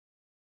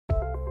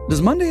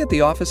Does Monday at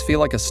the office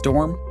feel like a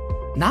storm?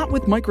 Not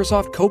with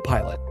Microsoft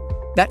Copilot.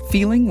 That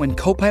feeling when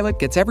Copilot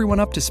gets everyone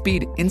up to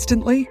speed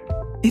instantly?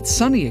 It's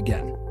sunny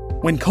again.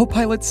 When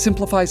Copilot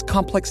simplifies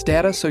complex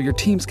data so your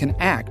teams can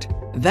act,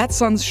 that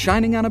sun's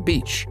shining on a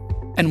beach.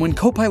 And when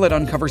Copilot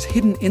uncovers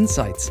hidden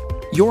insights,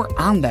 you're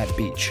on that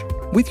beach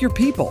with your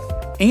people,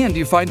 and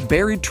you find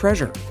buried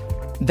treasure.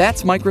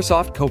 That's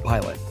Microsoft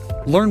Copilot.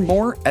 Learn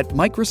more at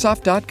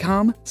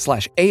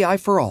Microsoft.com/AI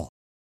for all.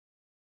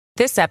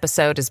 This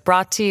episode is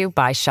brought to you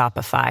by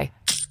Shopify.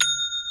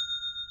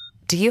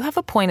 Do you have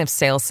a point of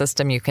sale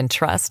system you can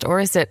trust, or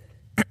is it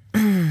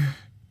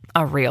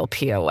a real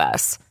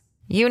POS?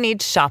 You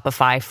need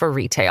Shopify for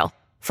retail.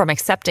 From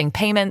accepting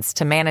payments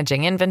to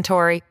managing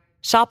inventory,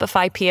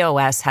 Shopify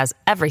POS has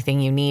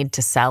everything you need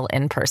to sell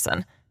in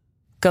person.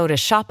 Go to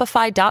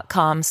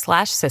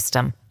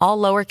shopify.com/system, all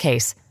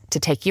lowercase, to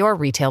take your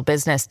retail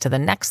business to the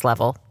next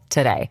level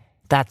today.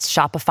 That's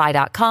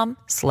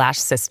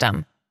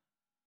shopify.com/system.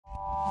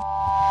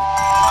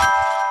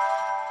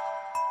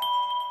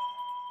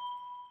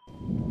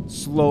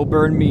 Slow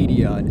Burn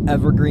Media, an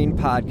evergreen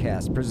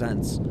podcast,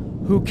 presents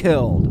Who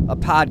Killed, a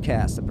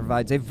podcast that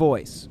provides a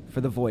voice for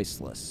the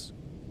voiceless.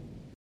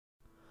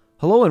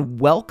 Hello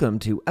and welcome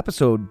to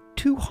episode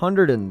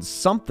 200 and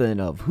something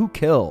of Who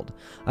Killed.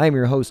 I am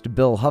your host,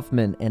 Bill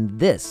Huffman, and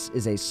this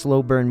is a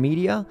Slow Burn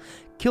Media,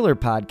 Killer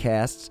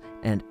Podcasts,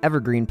 and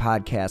Evergreen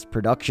Podcast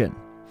production.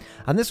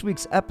 On this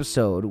week's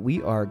episode,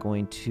 we are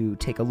going to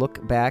take a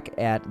look back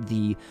at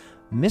the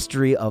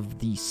mystery of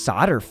the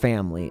Sodder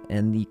family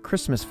and the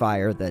Christmas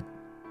fire that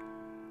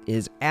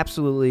is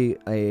absolutely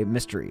a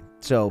mystery.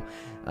 So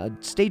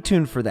stay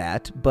tuned for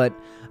that. But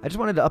I just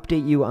wanted to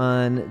update you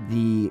on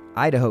the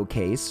Idaho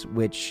case,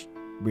 which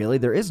really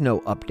there is no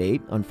update,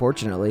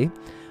 unfortunately.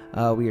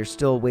 We are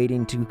still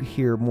waiting to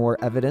hear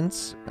more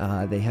evidence.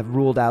 They have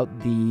ruled out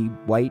the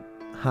white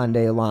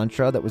Hyundai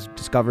Elantra that was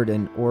discovered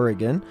in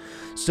Oregon.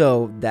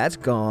 So that's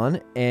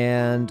gone.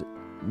 And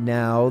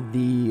now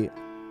the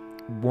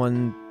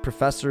one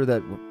professor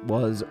that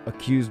was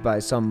accused by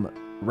some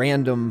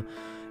random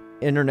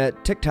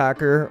internet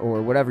TikToker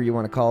or whatever you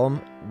want to call them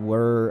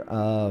were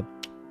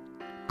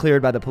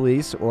cleared by the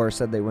police or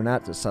said they were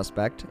not the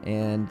suspect,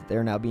 and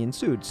they're now being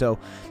sued. So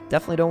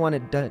definitely don't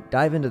want to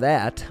dive into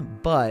that,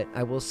 but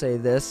I will say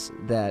this,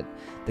 that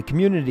the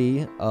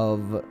community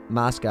of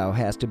Moscow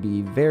has to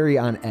be very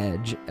on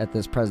edge at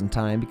this present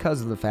time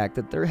because of the fact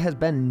that there has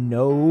been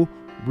no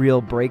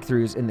real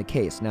breakthroughs in the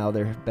case. Now,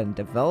 there have been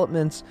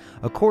developments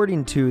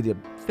according to the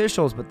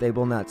officials, but they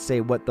will not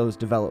say what those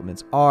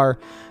developments are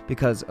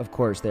because, of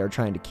course, they are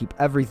trying to keep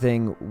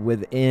everything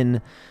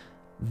within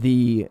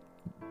the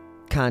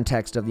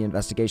context of the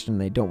investigation,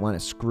 and they don't want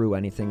to screw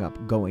anything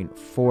up going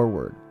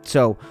forward.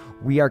 So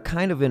we are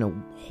kind of in a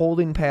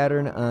holding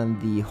pattern on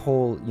the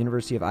whole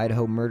University of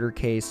Idaho murder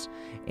case,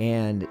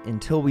 and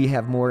until we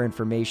have more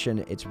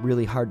information, it's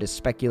really hard to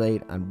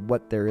speculate on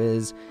what there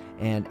is,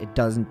 and it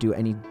doesn't do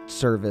any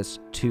service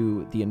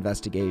to the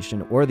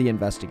investigation or the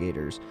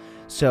investigators.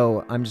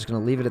 So I'm just going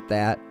to leave it at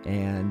that,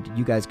 and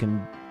you guys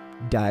can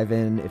dive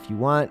in if you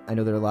want. I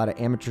know there are a lot of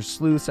amateur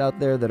sleuths out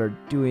there that are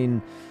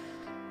doing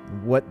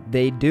what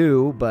they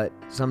do, but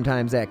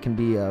sometimes that can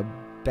be a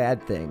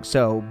bad thing.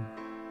 So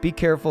be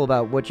careful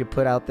about what you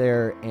put out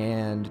there,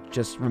 and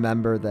just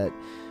remember that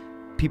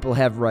people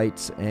have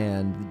rights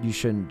and you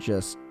shouldn't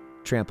just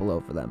trample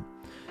over them.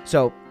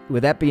 So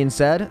with that being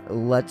said,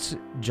 let's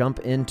jump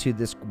into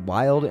this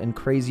wild and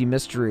crazy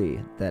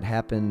mystery that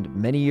happened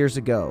many years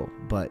ago,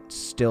 but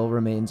still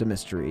remains a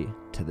mystery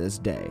to this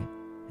day.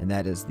 And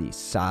that is the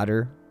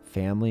Sodder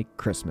family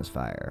Christmas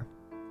fire.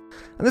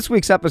 On this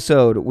week's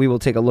episode, we will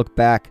take a look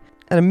back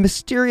at a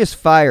mysterious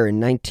fire in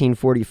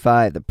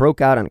 1945 that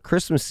broke out on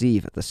Christmas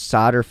Eve at the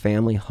Sodder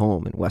family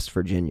home in West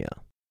Virginia.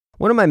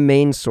 One of my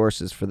main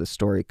sources for this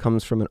story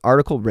comes from an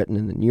article written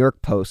in the New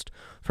York Post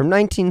from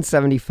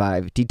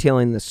 1975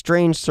 detailing the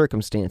strange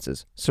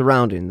circumstances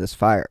surrounding this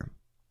fire.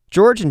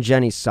 George and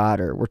Jenny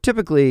Sodder were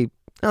typically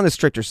on the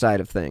stricter side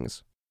of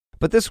things,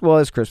 but this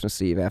was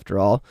Christmas Eve after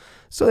all,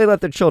 so they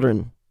let their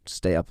children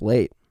stay up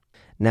late.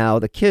 Now,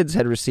 the kids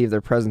had received their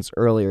presents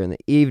earlier in the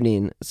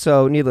evening,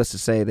 so needless to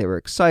say, they were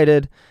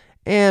excited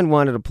and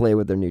wanted to play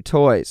with their new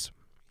toys.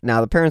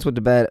 Now, the parents went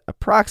to bed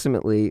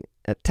approximately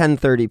at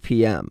 10:30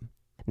 p.m.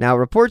 Now,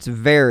 reports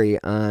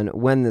vary on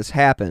when this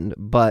happened,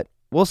 but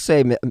we'll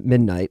say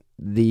midnight.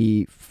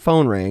 The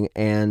phone rang,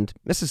 and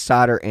Mrs.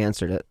 Sodder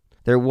answered it.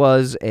 There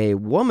was a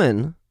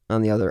woman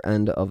on the other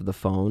end of the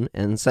phone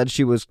and said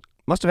she must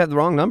have had the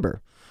wrong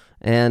number.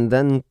 And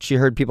then she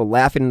heard people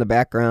laughing in the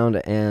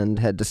background and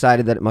had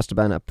decided that it must have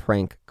been a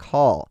prank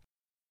call.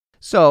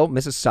 So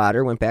Mrs.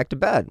 Sodder went back to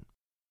bed.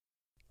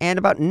 And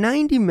about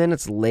 90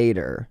 minutes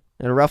later,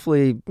 at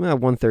roughly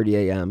 1:30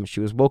 a.m., she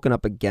was woken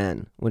up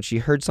again when she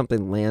heard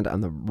something land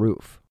on the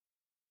roof.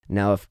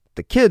 Now, if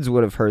the kids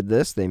would have heard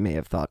this, they may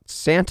have thought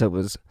Santa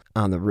was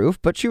on the roof,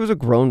 but she was a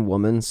grown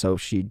woman, so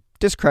she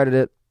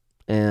discredited it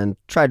and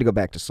tried to go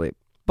back to sleep.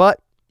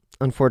 But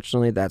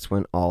unfortunately, that's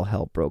when all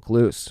hell broke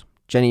loose.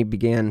 Jenny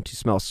began to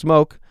smell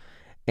smoke,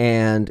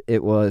 and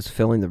it was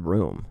filling the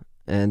room.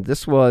 And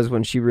this was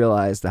when she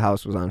realized the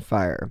house was on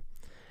fire.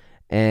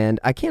 And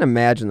I can't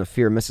imagine the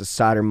fear Mrs.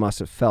 Sodder must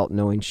have felt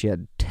knowing she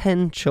had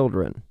 10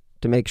 children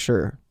to make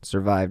sure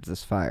survived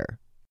this fire.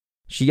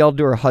 She yelled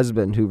to her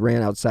husband, who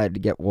ran outside to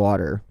get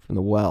water from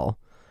the well.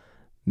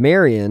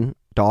 Marion,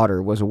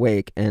 daughter, was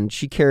awake, and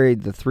she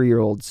carried the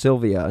 3-year-old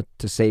Sylvia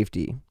to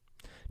safety.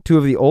 2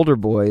 of the older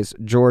boys,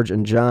 George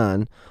and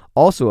John,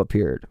 also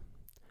appeared,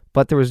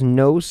 but there was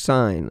no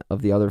sign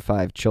of the other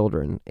 5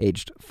 children,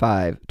 aged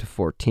 5 to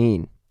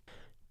 14.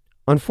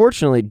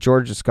 Unfortunately,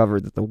 George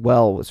discovered that the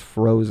well was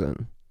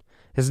frozen.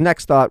 His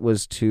next thought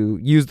was to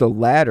use the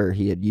ladder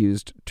he had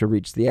used to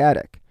reach the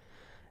attic.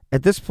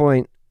 At this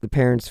point, the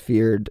parents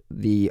feared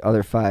the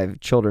other 5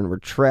 children were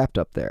trapped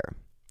up there,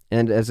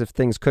 and as if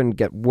things couldn't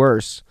get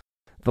worse,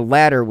 the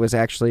ladder was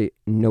actually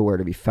nowhere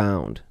to be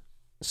found.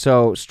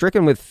 So,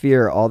 stricken with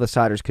fear, all the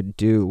Sodders could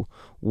do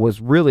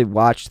was really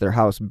watch their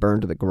house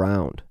burn to the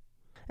ground.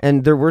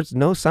 And there was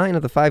no sign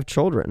of the 5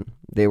 children.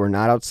 They were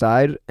not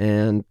outside,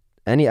 and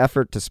any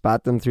effort to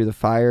spot them through the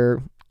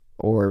fire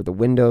or the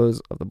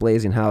windows of the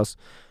blazing house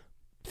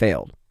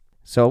failed.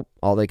 So,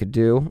 all they could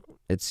do,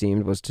 it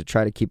seemed, was to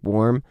try to keep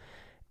warm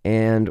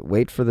and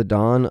wait for the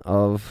dawn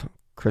of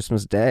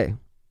Christmas Day.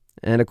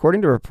 And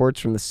according to reports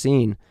from the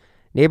scene,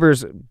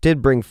 neighbors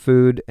did bring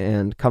food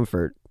and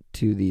comfort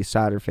to the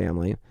Sodder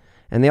family,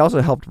 and they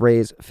also helped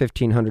raise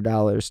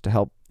 $1,500 to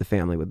help the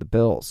family with the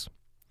bills.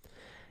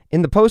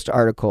 In the Post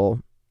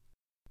article,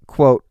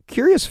 quote,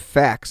 curious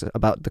facts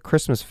about the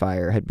Christmas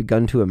fire had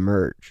begun to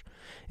emerge.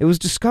 It was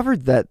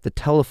discovered that the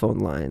telephone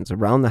lines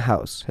around the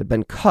house had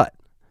been cut.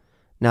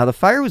 Now, the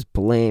fire was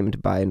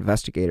blamed by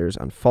investigators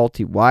on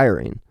faulty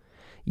wiring,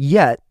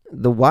 yet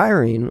the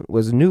wiring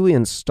was newly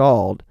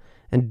installed,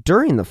 and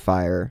during the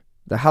fire,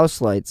 the house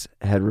lights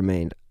had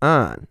remained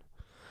on.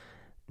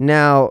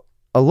 Now,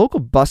 a local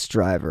bus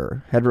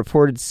driver had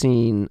reported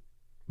seeing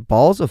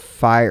balls of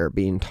fire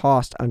being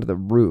tossed onto the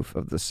roof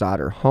of the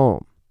Sodder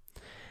home.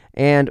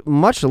 And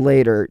much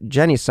later,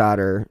 Jenny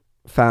Sodder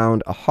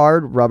found a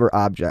hard rubber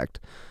object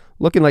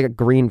looking like a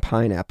green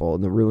pineapple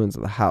in the ruins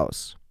of the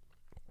house.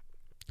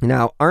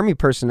 Now, Army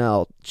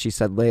personnel, she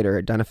said later,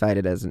 identified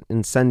it as an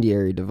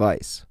incendiary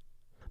device.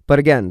 But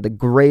again, the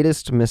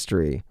greatest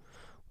mystery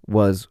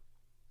was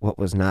what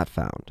was not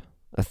found.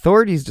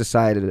 Authorities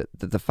decided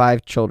that the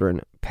 5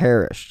 children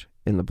perished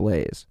in the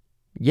blaze.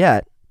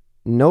 Yet,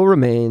 no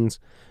remains,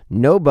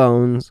 no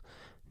bones,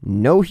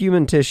 no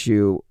human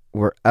tissue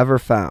were ever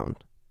found.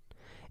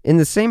 In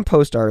the same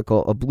Post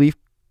article, a belief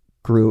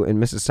grew in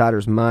Mrs.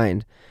 Sodder's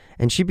mind,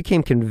 and she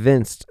became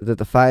convinced that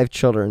the 5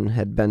 children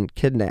had been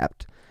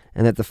kidnapped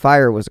and that the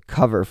fire was a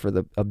cover for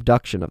the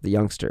abduction of the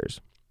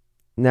youngsters.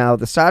 Now,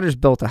 the Sodders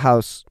built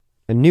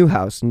a new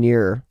house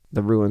near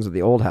the ruins of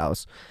the old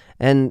house,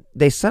 and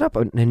they set up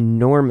an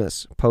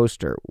enormous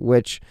poster,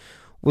 which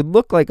would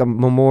look like a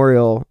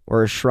memorial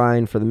or a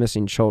shrine for the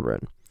missing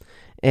children.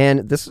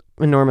 And this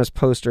enormous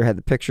poster had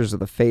the pictures of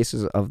the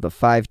faces of the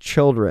 5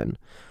 children,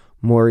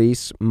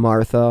 Maurice,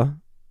 Martha,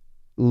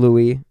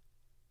 Louis,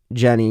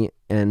 Jenny,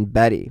 and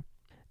Betty,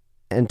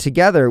 and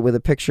together with a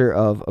picture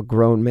of a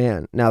grown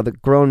man. Now, the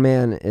grown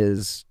man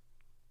is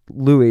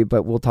Louis,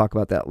 but we'll talk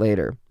about that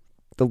later.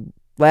 The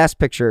last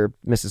picture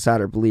Mrs.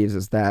 Sodder believes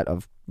is that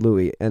of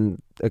Louis,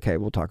 and okay,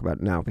 we'll talk about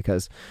it now,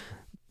 because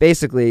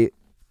basically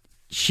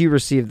she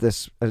received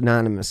this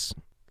anonymous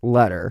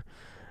letter,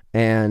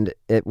 and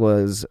it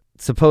was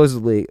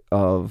supposedly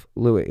of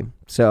Louis.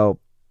 So,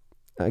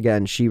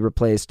 again, she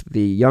replaced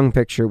the young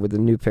picture with the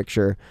new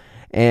picture,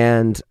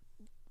 and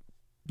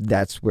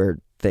that's where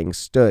things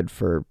stood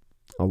for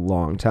a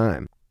long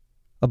time.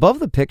 Above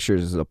the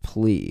pictures is a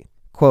plea.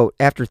 Quote,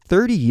 after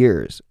 30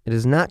 years, it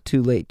is not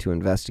too late to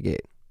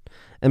investigate.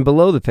 And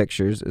below the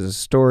pictures is a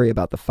story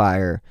about the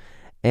fire,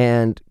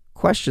 and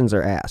questions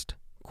are asked.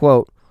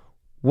 Quote,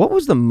 what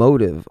was the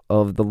motive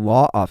of the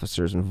law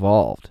officers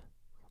involved?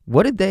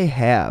 What did they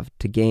have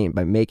to gain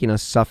by making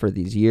us suffer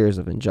these years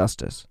of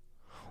injustice?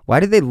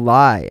 Why did they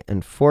lie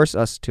and force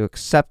us to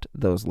accept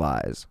those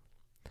lies?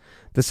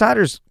 The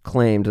Sodders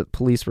claimed that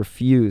police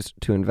refused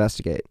to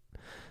investigate,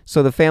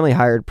 so the family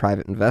hired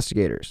private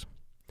investigators.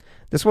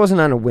 This wasn't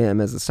on a whim,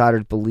 as the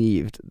Sodders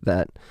believed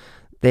that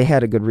they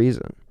had a good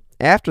reason.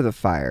 After the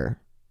fire,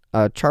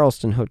 a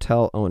Charleston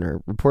hotel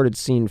owner reported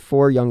seeing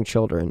 4 young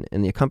children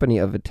in the company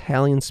of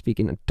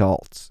Italian-speaking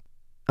adults.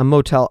 A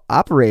motel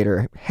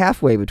operator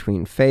halfway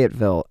between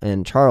Fayetteville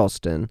and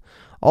Charleston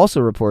also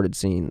reported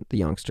seeing the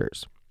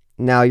youngsters.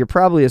 Now, you're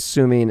probably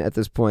assuming at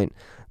this point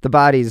the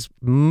bodies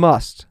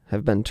must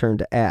have been turned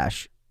to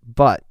ash,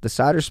 but the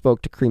Sodders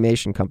spoke to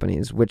cremation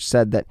companies, which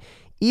said that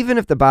even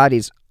if the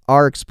bodies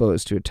are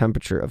exposed to a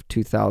temperature of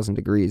 2,000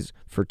 degrees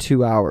for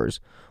 2 hours,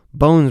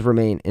 bones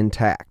remain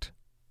intact.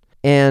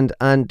 And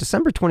on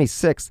December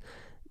 26,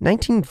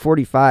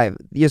 1945,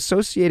 the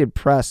Associated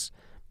Press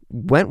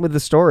went with the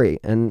story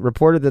and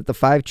reported that the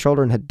 5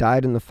 children had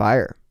died in the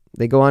fire.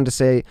 They go on to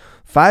say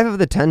 5 of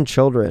the 10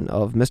 children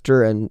of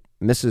Mr. and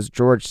Mrs.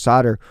 George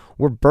Sodder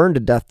were burned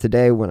to death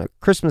today when a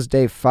Christmas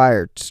Day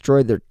fire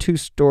destroyed their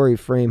 2-story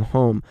frame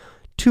home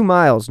 2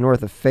 miles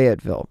north of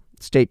Fayetteville,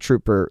 State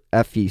Trooper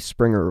F.E.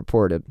 Springer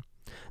reported.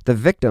 The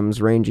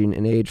victims, ranging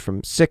in age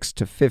from 6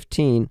 to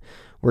 15,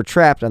 were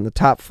trapped on the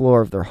top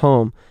floor of their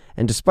home,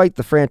 and despite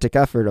the frantic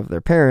effort of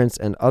their parents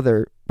and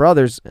other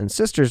brothers and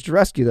sisters to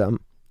rescue them,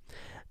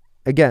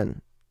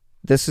 again,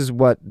 this is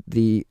what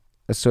the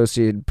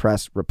Associated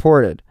Press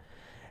reported.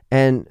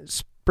 And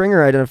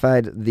Springer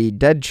identified the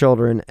dead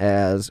children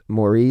as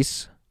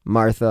Maurice,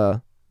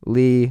 Martha,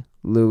 Lee,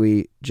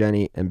 Louie,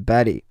 Jenny, and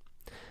Betty.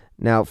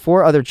 Now,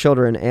 4 other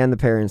children and the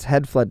parents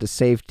had fled to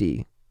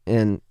safety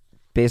in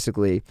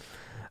basically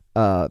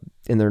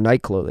in their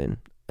night clothing.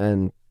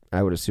 And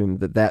I would assume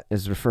that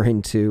is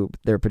referring to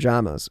their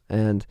pajamas.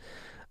 And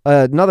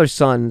another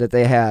son that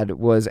they had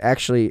was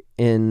actually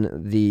in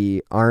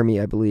the Army,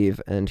 I believe,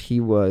 and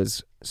he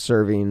was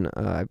serving,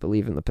 I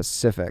believe, in the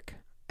Pacific.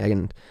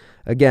 And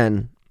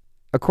again,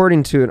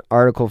 according to an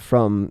article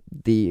from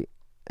the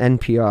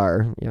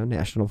NPR,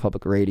 National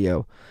Public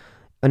Radio,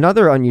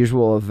 another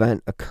unusual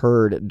event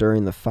occurred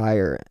during the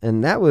fire,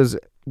 and that was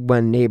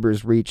when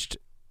neighbors reached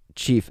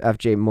Chief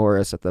F.J.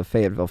 Morris at the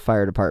Fayetteville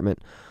Fire Department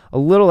a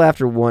little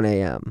after 1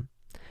 a.m.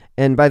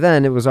 And by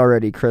then, it was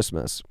already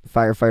Christmas.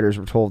 Firefighters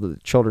were told that the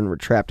children were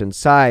trapped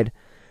inside,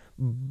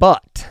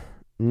 but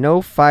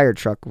no fire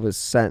truck was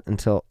sent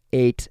until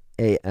 8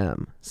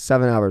 a.m.,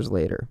 7 hours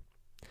later.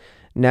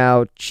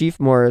 Now, Chief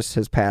Morris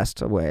has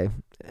passed away,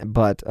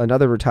 but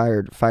another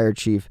retired fire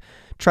chief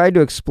tried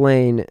to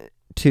explain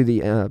to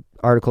the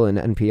article in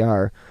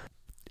NPR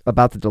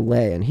about the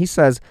delay, and he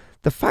says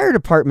the fire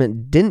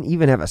department didn't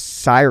even have a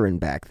siren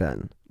back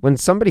then. When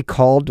somebody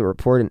called to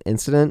report an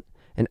incident,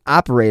 an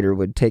operator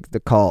would take the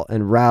call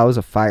and rouse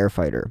a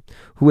firefighter,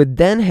 who would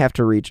then have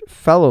to reach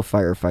fellow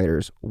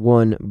firefighters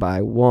one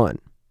by one.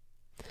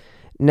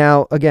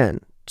 Now, again,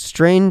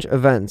 strange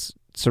events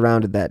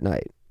surrounded that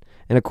night.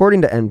 And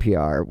according to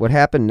NPR, what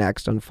happened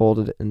next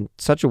unfolded in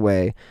such a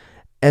way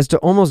as to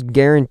almost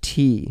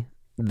guarantee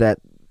that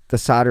the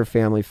Sodder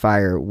family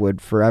fire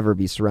would forever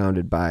be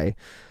surrounded by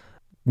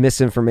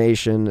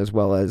misinformation as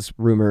well as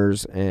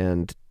rumors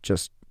and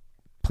just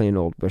plain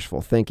old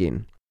wishful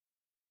thinking.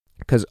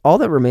 Because all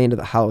that remained of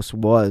the house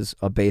was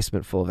a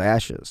basement full of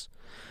ashes.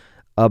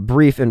 A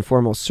brief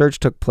informal search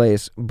took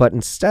place, but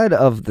instead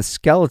of the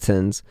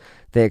skeletons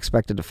they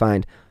expected to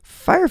find,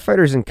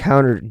 firefighters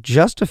encountered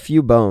just a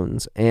few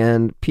bones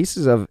and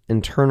pieces of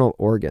internal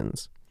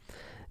organs.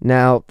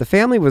 Now, the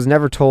family was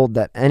never told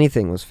that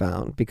anything was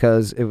found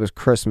because it was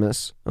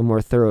Christmas. A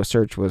more thorough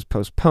search was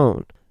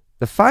postponed.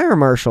 The fire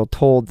marshal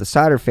told the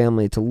Sodder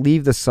family to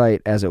leave the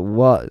site as it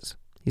was.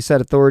 He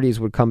said authorities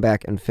would come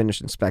back and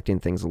finish inspecting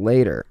things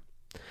later.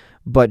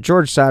 But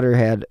George Sodder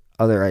had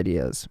other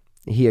ideas.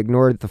 He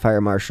ignored the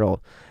fire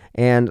marshal,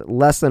 and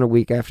less than a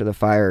week after the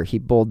fire, he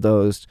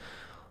bulldozed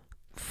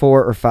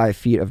 4 or 5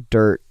 feet of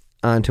dirt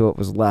onto what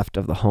was left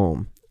of the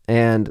home,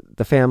 and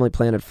the family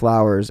planted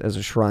flowers as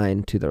a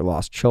shrine to their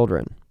lost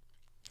children.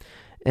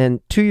 And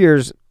 2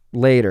 years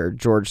later,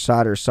 George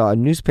Sodder saw a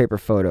newspaper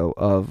photo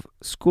of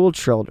school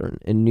children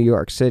in New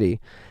York City,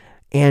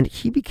 and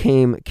he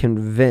became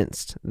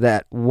convinced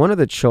that one of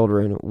the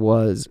children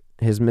was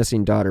his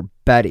missing daughter,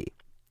 Betty.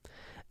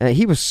 And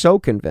he was so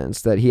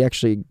convinced that he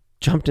actually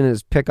jumped in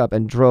his pickup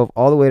and drove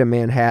all the way to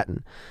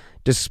Manhattan.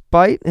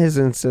 Despite his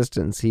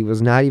insistence, he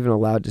was not even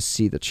allowed to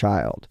see the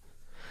child.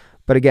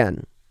 But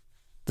again,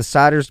 the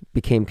Sodders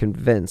became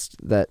convinced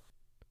that.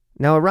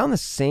 Now, around the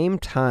same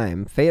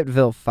time,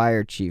 Fayetteville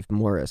Fire Chief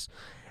Morris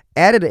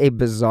added a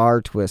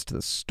bizarre twist to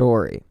the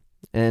story.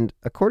 And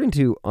according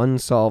to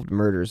Unsolved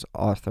Murders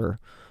author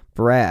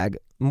Bragg,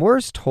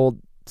 Morris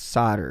told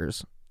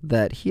Sodders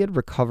that he had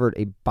recovered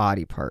a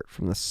body part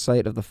from the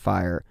site of the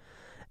fire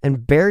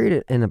and buried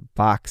it in a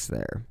box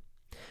there.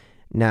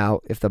 Now,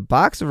 if the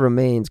box of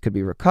remains could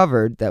be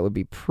recovered, that would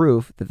be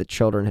proof that the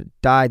children had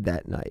died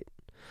that night.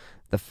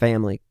 The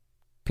family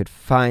could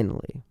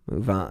finally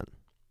move on.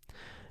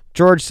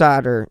 George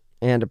Sodder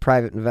and a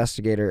private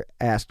investigator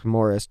asked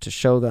Morris to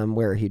show them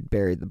where he'd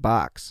buried the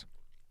box.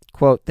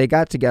 Quote, "They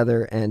got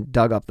together and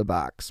dug up the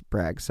box,"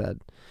 Bragg said.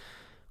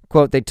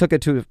 Quote, "They took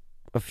it to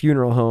a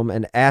funeral home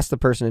and asked the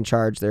person in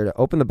charge there to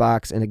open the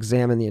box and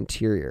examine the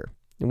interior.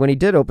 And when he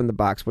did open the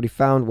box, what he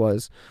found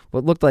was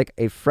what looked like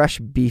a fresh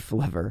beef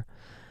liver.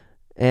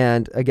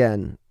 And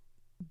again,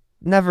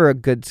 never a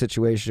good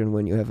situation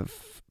when you have a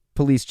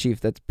police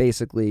chief that's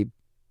basically,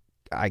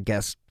 I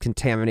guess,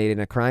 contaminating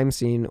a crime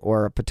scene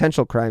or a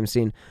potential crime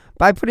scene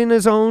by putting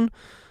his own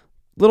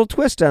little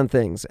twist on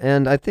things.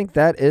 And I think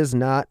that is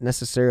not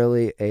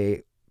necessarily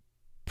a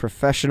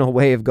professional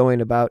way of going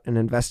about an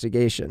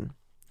investigation.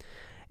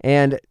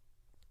 And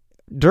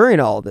during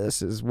all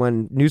this is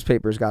when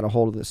newspapers got a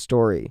hold of this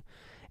story.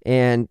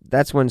 And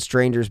that's when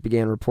strangers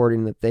began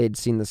reporting that they'd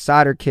seen the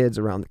Sodder kids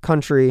around the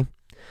country.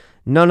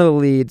 None of the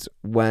leads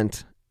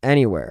went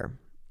anywhere.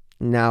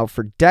 Now,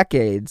 for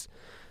decades,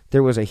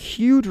 there was a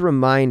huge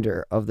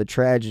reminder of the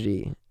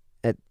tragedy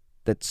at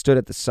that stood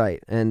at the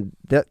site. And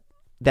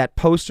that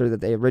poster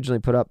that they originally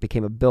put up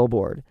became a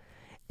billboard.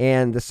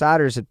 And the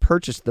Sodders had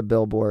purchased the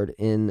billboard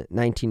in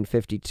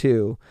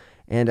 1952.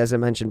 And as I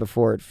mentioned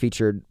before, it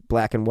featured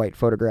black and white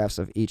photographs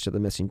of each of the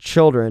missing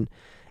children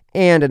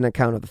and an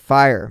account of the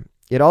fire.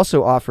 It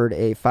also offered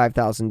a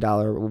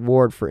 $5,000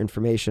 reward for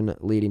information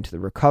leading to the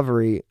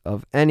recovery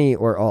of any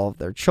or all of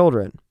their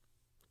children.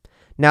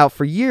 Now,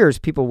 for years,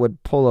 people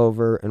would pull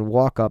over and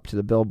walk up to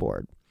the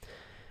billboard.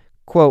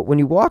 Quote, when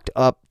you walked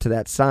up to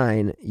that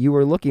sign, you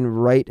were looking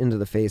right into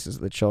the faces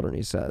of the children,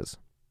 he says.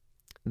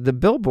 The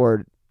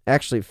billboard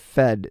actually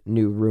fed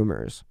new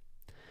rumors.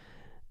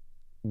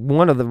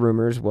 One of the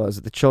rumors was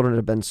that the children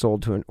had been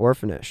sold to an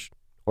orphanage.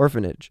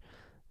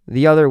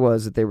 The other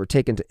was that they were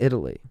taken to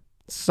Italy.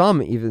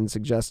 Some even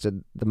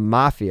suggested the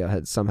mafia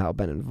had somehow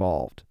been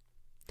involved.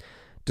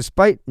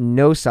 Despite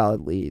no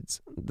solid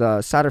leads,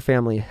 the Sodder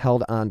family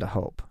held on to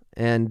hope.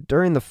 And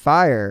during the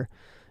fire,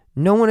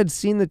 no one had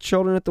seen the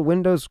children at the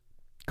windows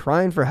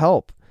crying for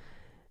help.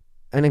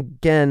 And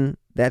again,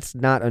 that's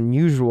not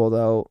unusual,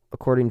 though,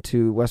 according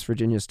to West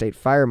Virginia State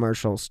Fire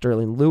Marshal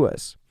Sterling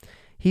Lewis.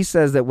 He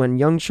says that when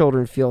young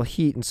children feel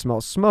heat and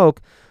smell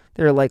smoke,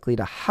 they're likely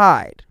to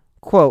hide.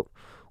 Quote,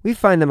 we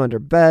find them under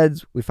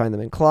beds, we find them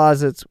in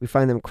closets, we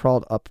find them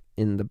crawled up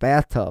in the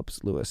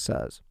bathtubs, Lewis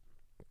says.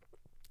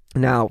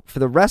 Now, for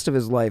the rest of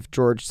his life,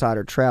 George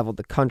Sodder traveled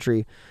the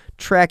country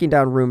tracking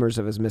down rumors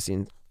of his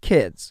missing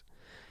kids.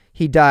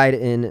 He died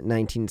in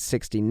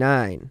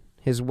 1969.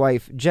 His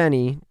wife,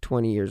 Jenny,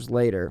 20 years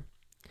later.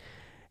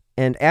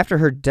 And after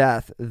her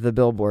death, the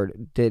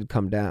billboard did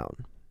come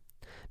down.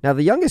 Now,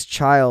 the youngest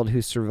child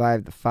who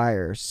survived the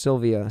fire,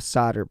 Sylvia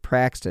Sodder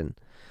Praxton,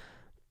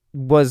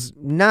 was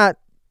not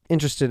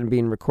interested in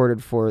being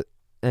recorded for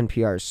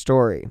NPR's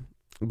story.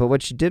 But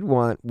what she did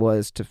want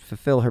was to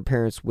fulfill her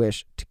parents'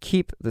 wish to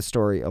keep the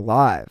story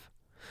alive.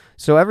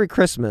 So every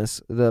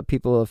Christmas, the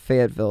people of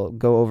Fayetteville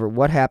go over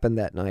what happened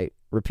that night,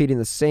 repeating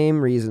the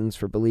same reasons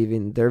for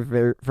believing their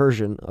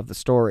version of the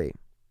story.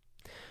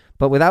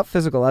 But without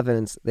physical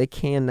evidence, they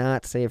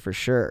cannot say for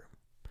sure.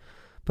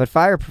 But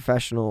fire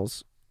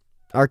professionals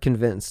are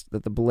convinced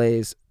that the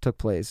blaze took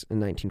place in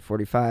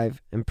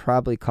 1945 and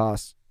probably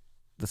cost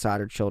the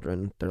Sodder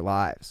children their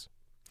lives.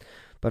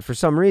 But for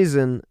some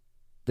reason,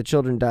 the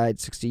children died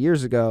 60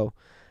 years ago,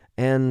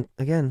 and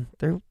again,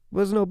 there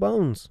was no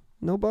bones,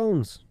 no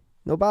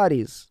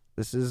bodies.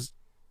 This is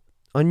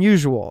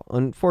unusual,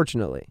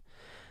 unfortunately,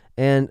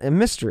 and a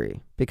mystery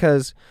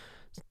because,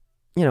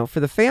 you know, for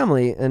the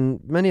family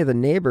and many of the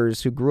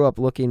neighbors who grew up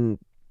looking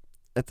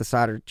at the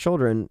Sodder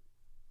children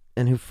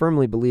and who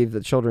firmly believe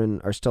the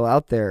children are still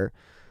out there,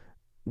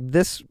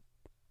 this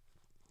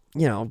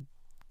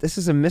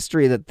is a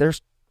mystery that they're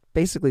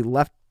basically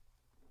left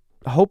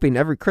hoping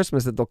every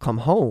Christmas that they'll come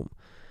home.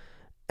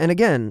 And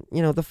again,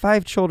 the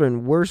 5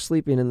 children were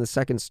sleeping in the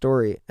second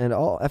story, and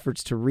all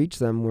efforts to reach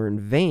them were in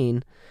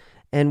vain.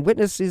 And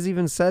witnesses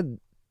even said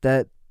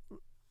that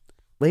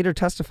later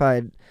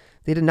testified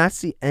they did not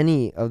see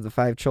any of the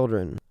 5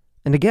 children.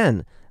 And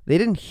again, they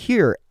didn't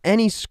hear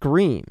any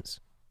screams.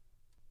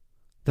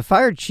 The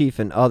fire chief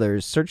and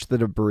others searched the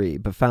debris,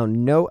 but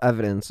found no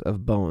evidence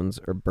of bones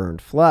or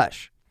burned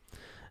flesh.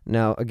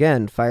 Now,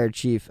 again, Fire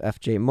Chief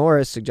F.J.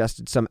 Morris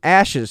suggested some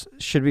ashes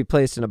should be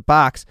placed in a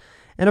box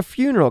and a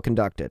funeral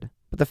conducted,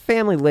 but the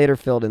family later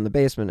filled in the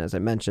basement, as I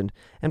mentioned,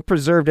 and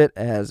preserved it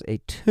as a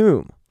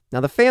tomb. Now,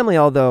 the family,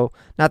 although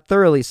not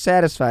thoroughly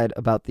satisfied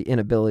about the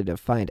inability to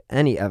find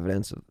any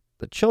evidence of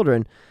the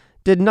children,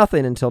 did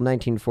nothing until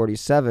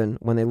 1947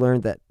 when they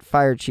learned that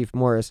Fire Chief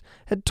Morris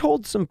had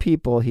told some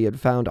people he had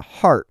found a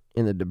heart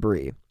in the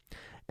debris.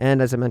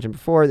 And as I mentioned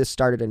before, this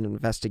started an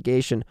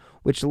investigation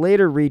which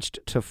later reached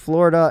to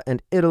Florida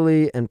and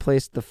Italy and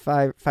placed the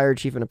fire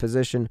chief in a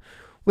position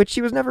which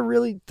he was never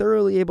really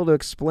thoroughly able to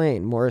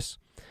explain. Morris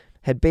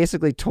had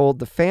basically told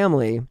the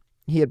family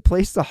he had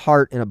placed the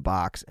heart in a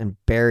box and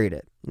buried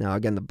it. Now,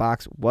 again, the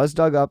box was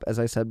dug up, as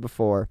I said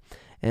before,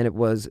 and it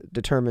was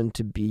determined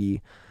to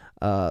be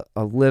a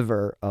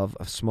liver of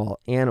a small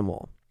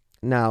animal.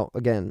 Now,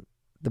 again,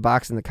 the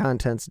box and the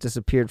contents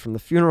disappeared from the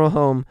funeral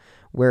home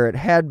where it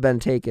had been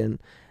taken.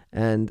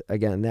 And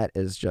again, that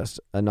is just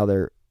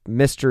another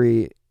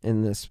mystery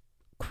in this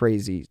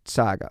crazy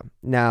saga.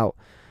 Now,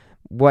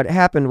 what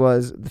happened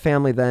was the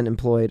family then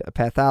employed a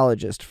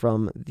pathologist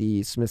from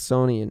the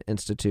Smithsonian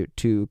Institute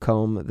to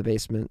comb the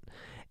basement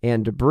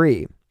and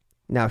debris.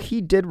 Now, he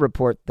did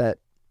report that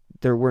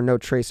there were no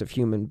trace of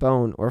human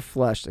bone or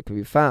flesh that could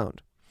be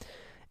found.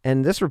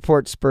 And this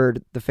report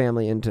spurred the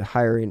family into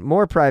hiring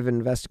more private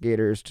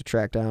investigators to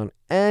track down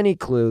any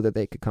clue that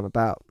they could come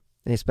about.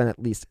 They spent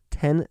at least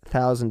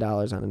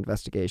 $10,000 on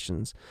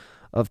investigations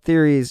of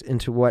theories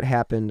into what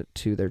happened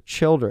to their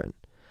children.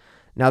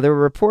 Now, there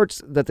were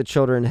reports that the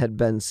children had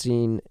been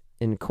seen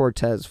in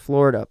Cortez,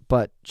 Florida,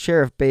 but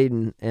Sheriff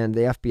Baden and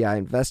the FBI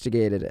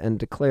investigated and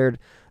declared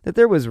that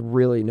there was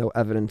really no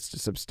evidence to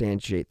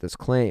substantiate this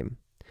claim.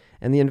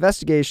 And the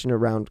investigation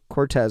around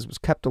Cortez was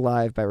kept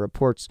alive by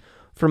reports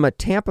from a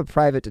Tampa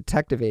private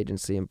detective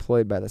agency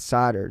employed by the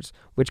Sodders,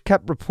 which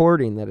kept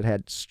reporting that it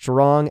had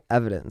strong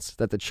evidence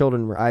that the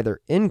children were either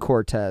in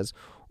Cortez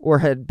or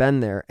had been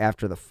there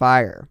after the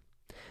fire.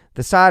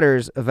 The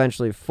Sodders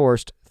eventually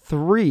forced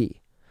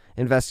 3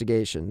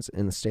 investigations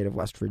in the state of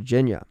West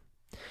Virginia.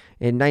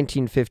 In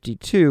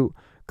 1952,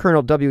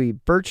 Colonel W.E.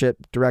 Burchett,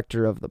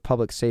 director of the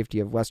Public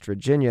Safety of West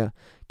Virginia,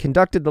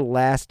 conducted the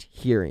last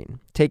hearing,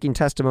 taking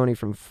testimony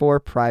from 4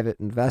 private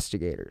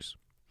investigators.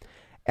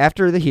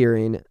 After the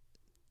hearing,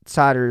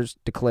 Sodders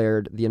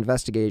declared the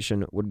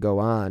investigation would go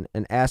on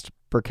and asked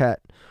Burchett,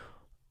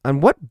 "On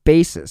what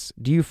basis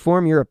do you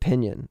form your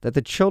opinion that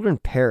the children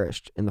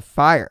perished in the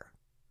fire?"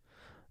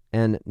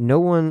 And no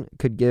one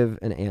could give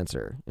an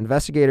answer.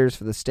 Investigators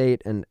for the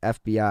state and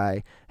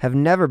FBI have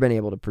never been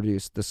able to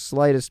produce the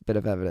slightest bit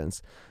of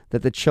evidence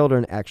that the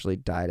children actually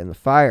died in the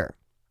fire.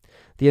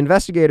 The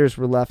investigators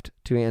were left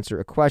to answer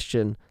a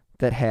question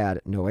that had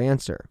no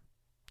answer.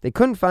 They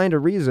couldn't find a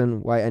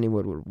reason why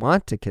anyone would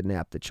want to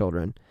kidnap the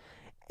children,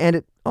 and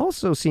it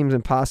also seems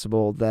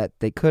impossible that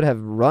they could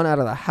have run out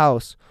of the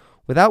house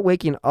without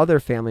waking other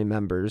family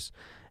members.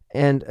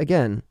 And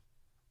again,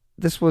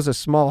 this was a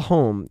small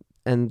home,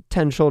 and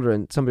 10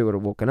 children, somebody would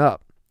have woken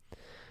up.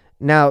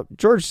 Now,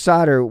 George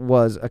Sodder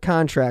was a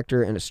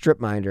contractor and a strip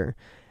miner,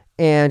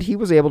 and he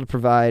was able to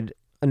provide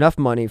enough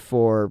money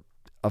for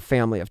a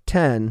family of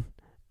 10.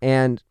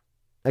 And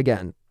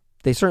again,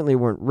 they certainly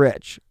weren't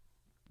rich,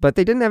 but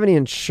they didn't have any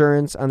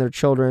insurance on their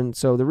children,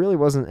 so there really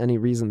wasn't any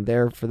reason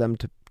there for them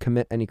to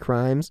commit any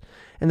crimes.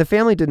 And the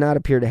family did not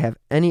appear to have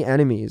any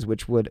enemies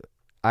which would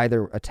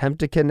either attempt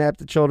to kidnap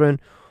the children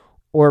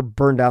or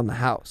burn down the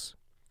house.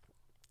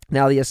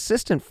 Now, the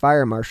assistant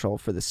fire marshal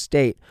for the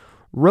state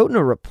wrote in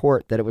a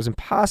report that it was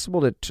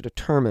impossible to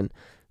determine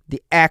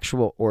the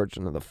actual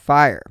origin of the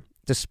fire,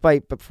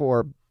 despite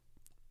before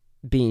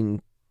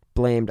being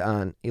blamed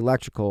on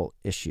electrical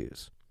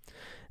issues.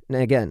 And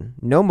again,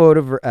 no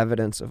motive or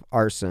evidence of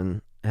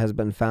arson has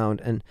been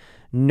found, and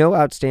no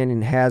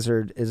outstanding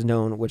hazard is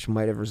known which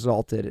might have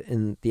resulted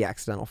in the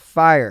accidental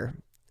fire,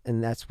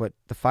 and that's what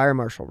the fire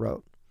marshal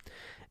wrote.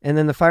 And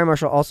then the fire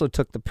marshal also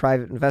took the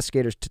private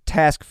investigators to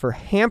task for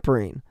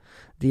hampering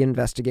the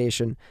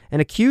investigation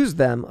and accused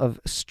them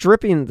of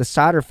stripping the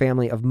Sodder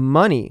family of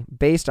money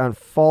based on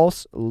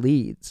false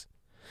leads.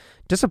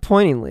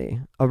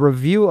 Disappointingly, a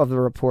review of the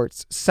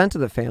reports sent to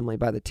the family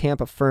by the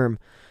Tampa firm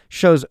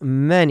shows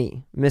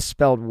many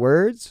misspelled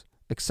words,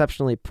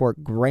 exceptionally poor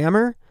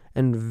grammar,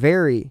 and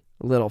very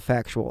little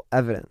factual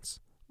evidence,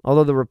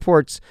 although the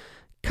reports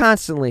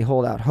constantly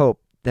hold out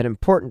hope that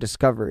important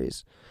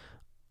discoveries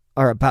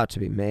are about to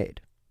be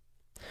made.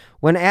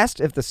 When asked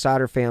if the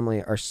Sodder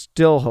family are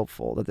still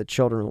hopeful that the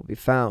children will be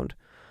found,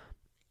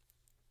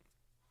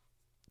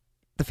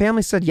 the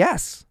family said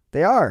yes,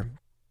 they are.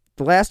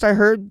 The last I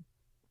heard,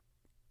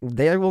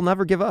 they will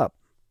never give up.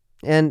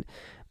 And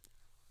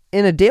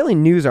in a Daily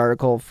News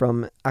article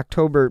from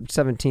October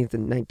 17th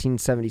in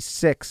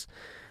 1976,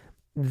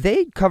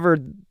 they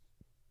covered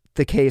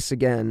the case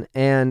again.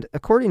 And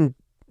according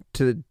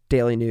to the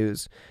Daily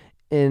News,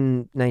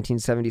 in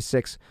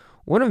 1976,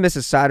 one of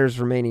Mrs. Sodder's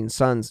remaining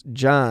sons,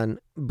 John,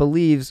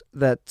 believes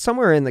that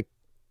somewhere in the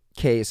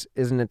case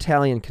is an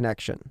Italian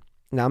connection.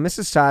 Now,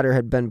 Mrs. Sodder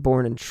had been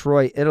born in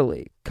Troy,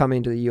 Italy,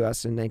 coming to the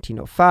U.S. in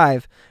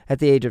 1905 at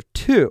the age of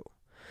 2.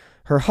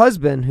 Her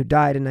husband, who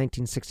died in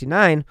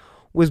 1969,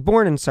 was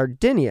born in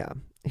Sardinia.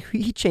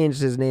 He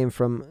changed his name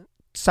from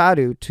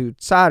Sadu to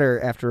Sodder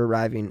after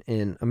arriving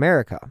in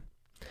America.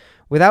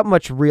 Without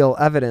much real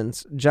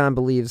evidence, John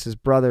believes his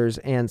brothers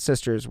and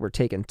sisters were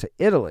taken to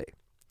Italy.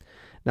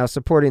 Now,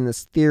 supporting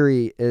this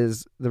theory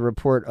is the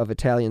report of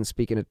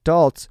Italian-speaking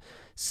adults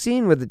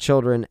seen with the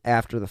children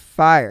after the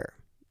fire.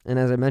 And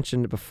as I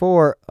mentioned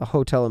before, a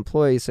hotel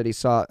employee said he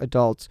saw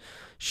adults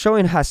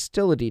showing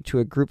hostility to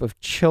a group of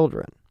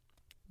children.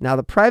 Now,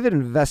 the private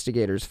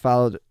investigators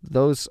followed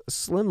those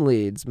slim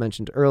leads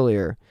mentioned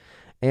earlier,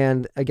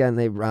 and again,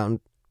 they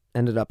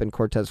ended up in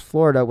Cortez,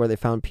 Florida, where they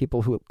found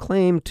people who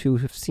claimed to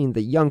have seen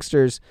the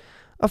youngsters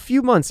a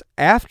few months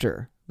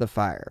after the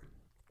fire.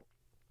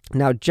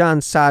 Now,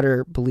 John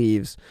Sodder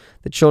believes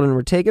the children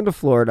were taken to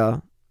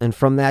Florida and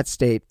from that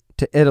state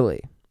to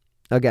Italy.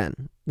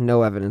 Again,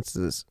 no evidence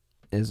is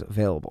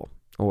available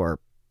or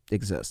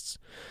exists.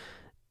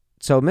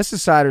 So Mrs.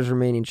 Sodder's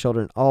remaining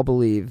children all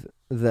believe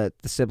that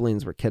the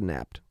siblings were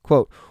kidnapped.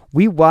 Quote,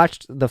 "We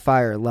watched the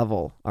fire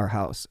level our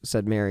house,"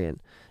 said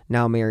Marion,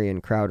 now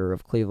Marion Crowder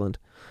of Cleveland.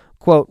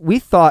 Quote, "We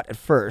thought at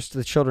first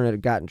the children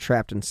had gotten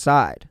trapped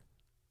inside.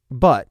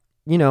 But,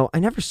 I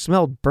never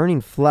smelled burning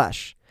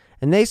flesh.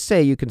 And they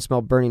say you can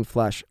smell burning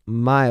flesh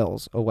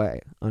miles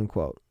away,"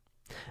 unquote.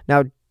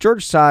 Now,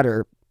 George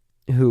Sodder,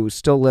 who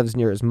still lives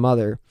near his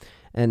mother,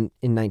 and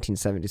in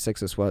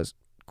 1976 this was,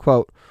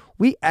 quote,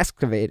 "We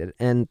excavated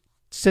and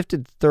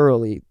sifted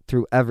thoroughly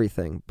through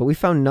everything, but we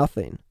found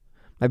nothing.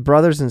 My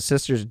brothers and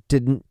sisters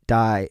didn't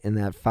die in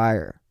that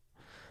fire."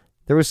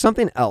 There was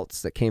something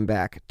else that came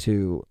back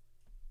to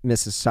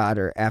Mrs.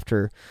 Sodder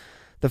after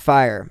the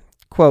fire.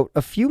 Quote,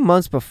 "A few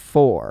months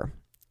before,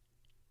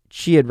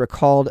 she had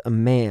recalled a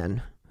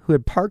man who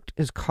had parked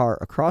his car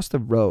across the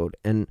road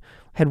and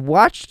had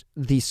watched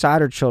the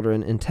Sodder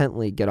children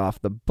intently get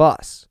off the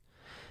bus.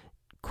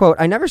 Quote,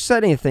 "I never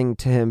said anything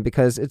to him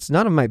because it's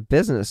none of my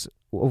business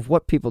of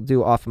what people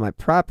do off of my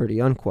property,"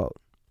 unquote.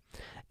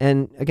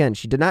 And again,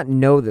 she did not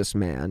know this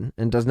man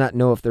and does not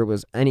know if there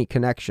was any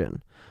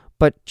connection,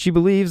 but she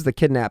believes the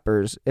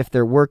kidnappers, if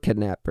there were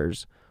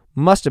kidnappers,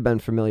 must have been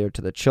familiar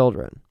to the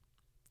children.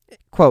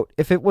 Quote,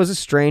 "If it was a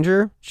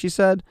stranger," she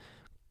said,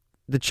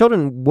 "the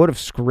children would have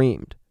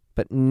screamed,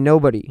 but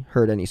nobody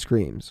heard any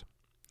screams."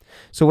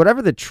 So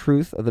whatever the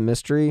truth of the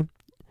mystery,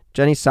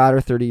 Jenny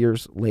Sodder, 30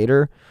 years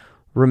later,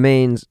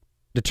 remains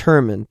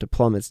determined to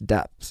plumb its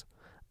depths.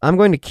 "I'm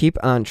going to keep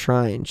on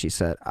trying," she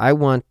said. "I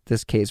want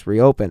this case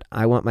reopened.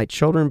 I want my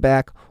children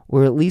back,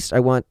 or at least I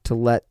want to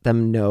let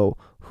them know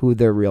who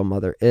their real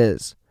mother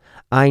is.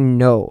 I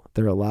know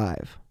they're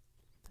alive."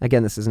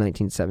 Again, this is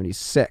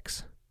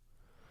 1976.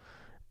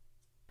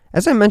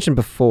 As I mentioned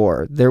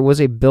before, there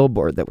was a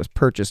billboard that was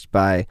purchased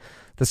by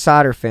the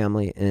Sodder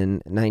family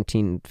in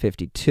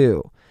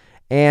 1952.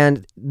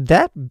 And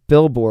that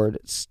billboard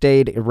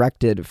stayed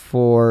erected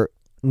for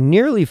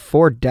nearly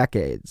 4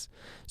 decades.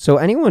 So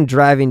anyone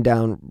driving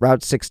down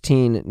Route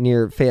 16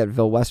 near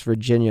Fayetteville, West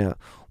Virginia,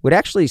 would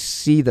actually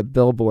see the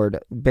billboard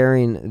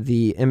bearing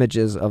the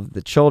images of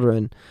the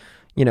children,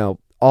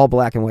 all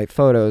black and white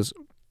photos.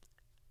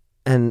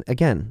 And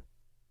again,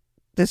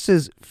 this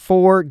is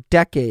 4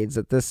 decades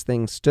that this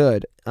thing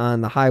stood on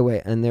the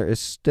highway, and there is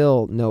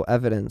still no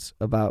evidence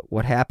about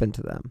what happened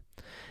to them.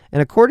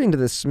 And according to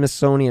the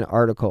Smithsonian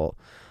article,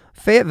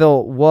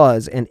 Fayetteville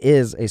was and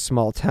is a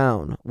small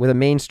town with a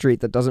main street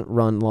that doesn't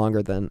run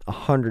longer than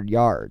 100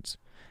 yards.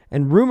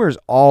 And rumors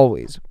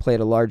always played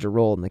a larger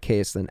role in the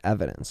case than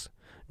evidence.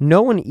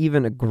 No one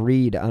even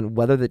agreed on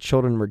whether the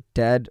children were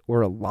dead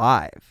or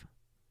alive.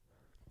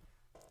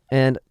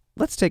 And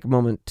let's take a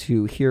moment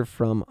to hear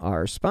from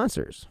our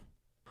sponsors.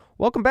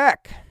 Welcome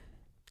back.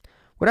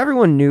 What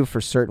everyone knew for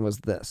certain was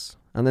this.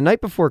 On the night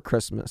before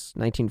Christmas,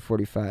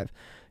 1945,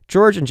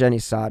 George and Jenny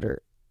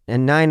Sodder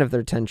and 9 of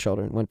their 10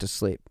 children went to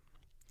sleep.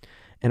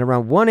 And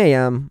around 1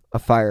 a.m., a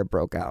fire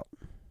broke out.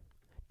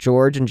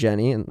 George and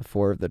Jenny and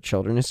 4 of the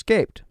children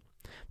escaped,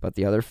 but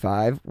the other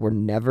 5 were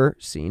never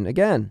seen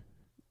again.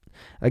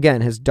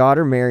 Again, his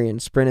daughter Marion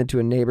sprinted to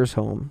a neighbor's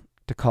home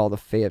to call the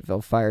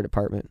Fayetteville Fire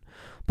Department,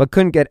 but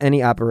couldn't get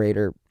any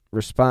operator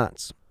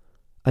response.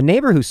 A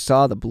neighbor who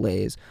saw the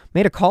blaze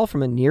made a call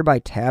from a nearby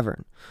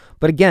tavern,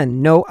 but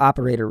again, no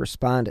operator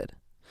responded.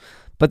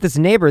 But this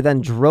neighbor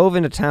then drove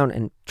into town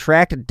and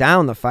tracked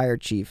down the fire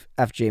chief,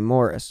 F.J.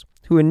 Morris,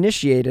 who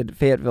initiated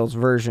Fayetteville's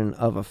version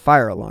of a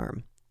fire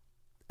alarm.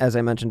 As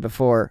I mentioned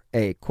before,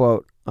 a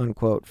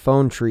quote-unquote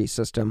phone tree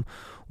system,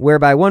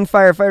 whereby one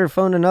firefighter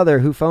phoned another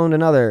who phoned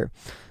another.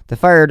 The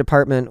fire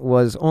department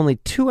was only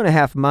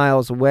 2.5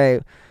 miles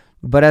away,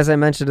 but as I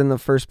mentioned in the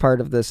first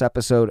part of this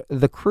episode,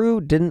 the crew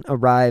didn't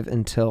arrive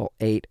until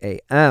 8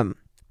 a.m.,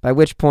 by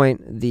which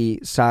point the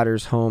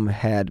Sodder's home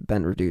had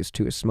been reduced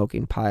to a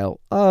smoking pile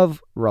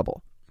of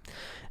rubble.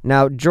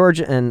 Now, George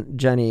and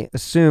Jenny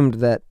assumed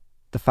that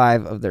the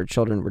 5 of their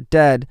children were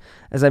dead,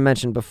 as I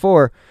mentioned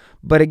before,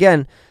 but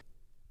again,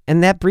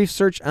 and that brief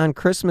search on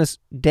Christmas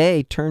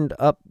Day turned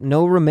up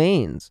no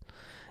remains.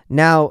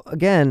 Now,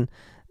 again,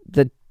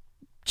 the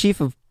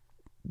chief of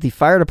the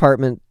fire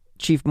department,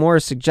 Chief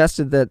Morris,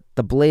 suggested that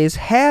the blaze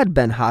had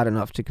been hot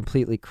enough to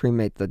completely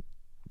cremate the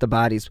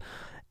bodies,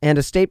 and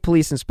a state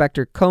police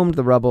inspector combed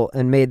the rubble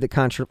and made the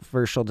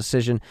controversial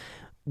decision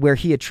where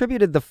he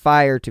attributed the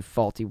fire to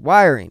faulty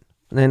wiring.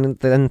 And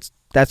then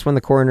that's when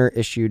the coroner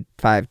issued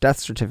 5 death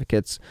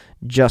certificates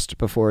just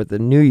before the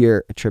new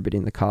year,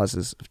 attributing the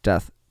causes of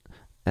death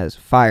as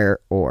fire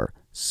or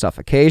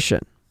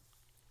suffocation.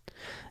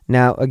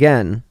 Now,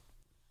 again,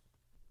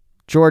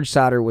 George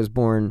Sodder was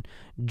born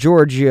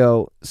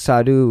Giorgio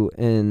Sadu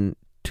in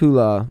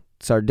Tula,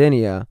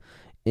 Sardinia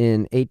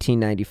in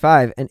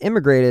 1895 and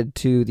immigrated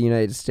to the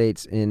United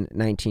States in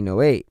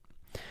 1908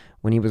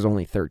 when he was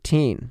only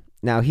 13.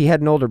 Now, he had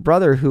an older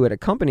brother who had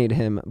accompanied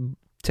him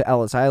to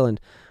Ellis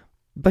Island,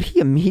 but he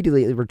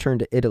immediately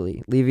returned to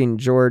Italy, leaving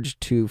George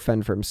to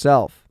fend for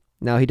himself.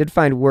 Now, he did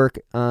find work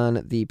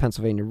on the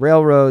Pennsylvania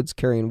railroads,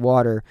 carrying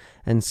water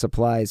and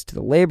supplies to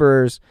the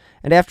laborers,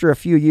 and after a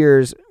few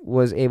years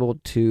was able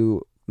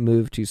to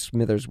move to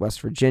Smithers,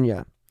 West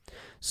Virginia.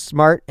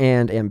 Smart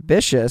and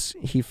ambitious,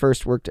 he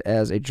first worked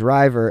as a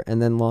driver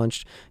and then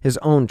launched his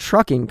own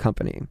trucking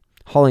company,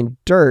 hauling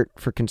dirt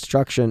for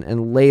construction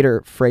and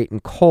later freight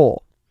and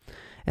coal.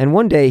 And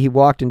one day he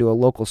walked into a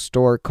local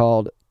store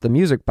called The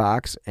Music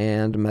Box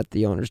and met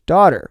the owner's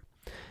daughter.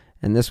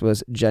 And this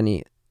was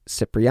Jenny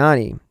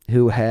Cipriani,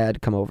 who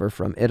had come over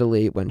from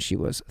Italy when she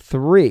was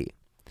 3.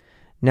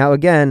 Now,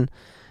 again,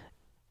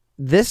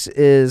 this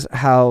is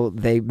how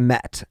they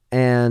met.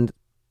 And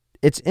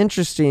it's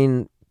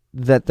interesting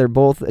that they're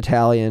both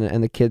Italian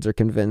and the kids are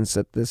convinced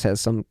that this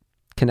has some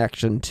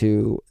connection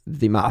to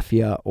the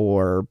mafia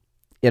or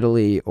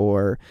Italy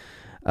or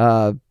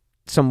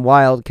some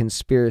wild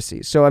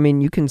conspiracy. So, I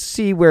mean, you can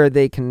see where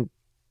they can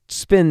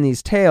spin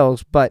these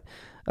tales, but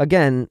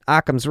again,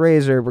 Occam's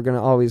razor we're going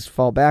to always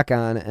fall back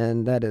on,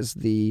 and that is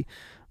the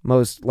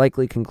most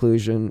likely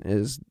conclusion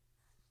is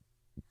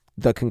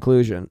the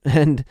conclusion.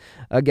 And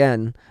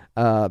again,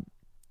 I'm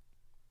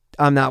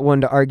not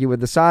one to argue with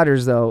the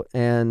Sodders, though,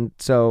 and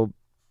so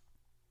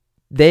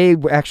they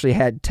actually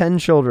had 10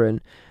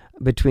 children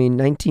between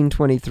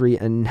 1923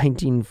 and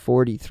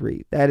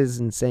 1943. That is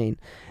insane.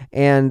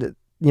 And,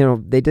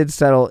 they did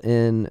settle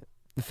in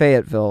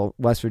Fayetteville,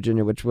 West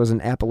Virginia, which was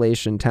an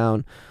Appalachian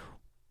town,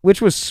 which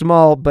was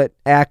small but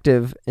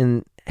active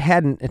and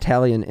had an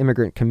Italian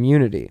immigrant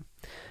community.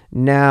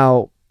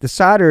 Now, the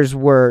Sodders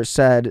were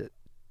said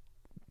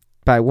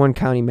by one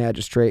county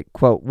magistrate,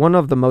 quote, one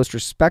of the most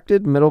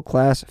respected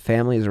middle-class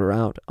families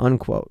around,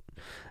 unquote.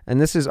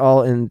 And this is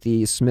all in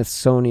the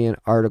Smithsonian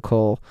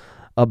article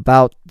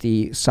about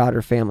the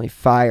Sodder family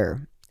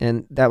fire.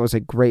 And that was a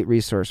great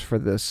resource for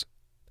this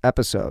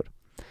episode.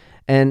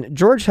 And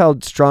George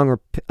held strong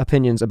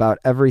opinions about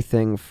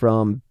everything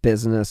from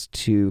business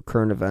to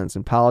current events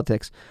and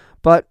politics,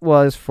 but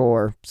was,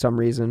 for some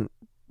reason,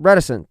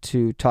 reticent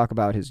to talk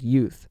about his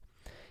youth.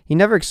 He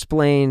never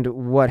explained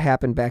what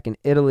happened back in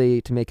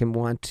Italy to make him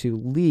want to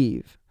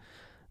leave.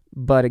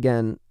 But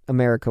again,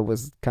 America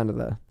was kind of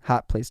the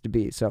hot place to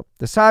be. So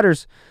the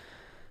Sodders,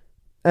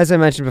 as I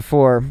mentioned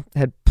before,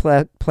 had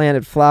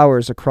planted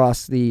flowers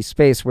across the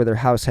space where their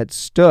house had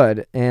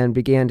stood and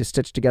began to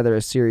stitch together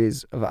a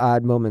series of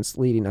odd moments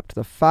leading up to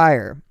the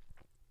fire.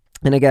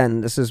 And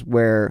again, this is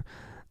where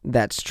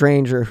that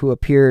stranger who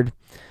appeared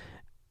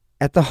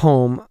at the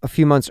home a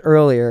few months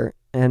earlier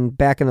and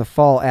back in the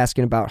fall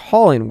asking about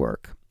hauling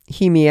work,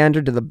 he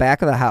meandered to the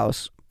back of the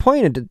house,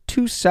 pointed to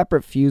 2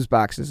 separate fuse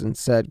boxes and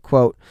said,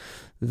 quote,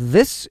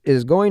 "This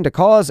is going to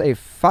cause a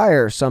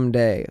fire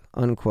someday,"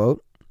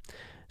 unquote.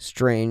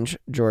 Strange,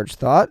 George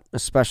thought,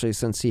 especially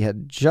since he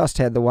had just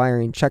had the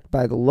wiring checked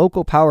by the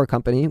local power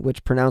company,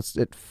 which pronounced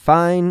it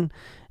fine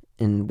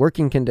in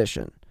working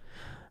condition.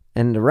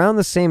 And around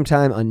the same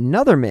time,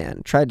 another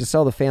man tried to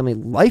sell the family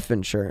life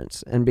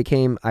insurance and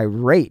became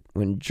irate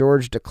when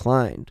George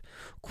declined.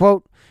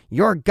 Quote,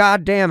 "Your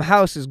goddamn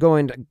house is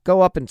going to go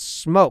up in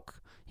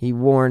smoke," he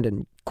warned,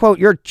 and, quote,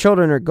 "your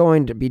children are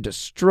going to be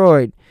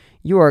destroyed.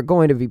 You are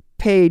going to be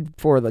paid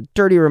for the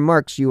dirty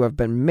remarks you have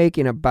been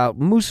making about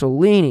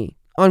Mussolini,"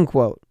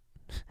 unquote.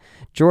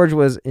 George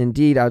was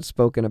indeed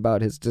outspoken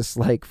about his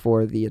dislike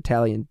for the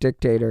Italian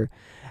dictator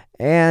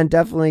and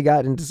definitely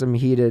got into some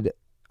heated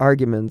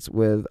arguments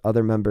with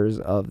other members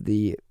of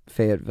the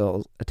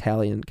Fayetteville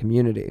Italian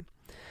community.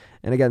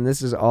 And again,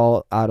 this is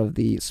all out of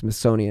the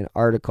Smithsonian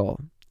article.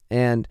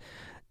 And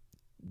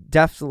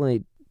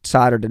definitely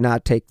Sodder did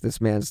not take this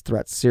man's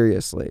threats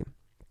seriously.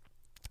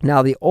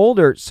 Now, the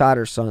older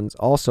Sodder sons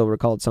also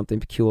recalled something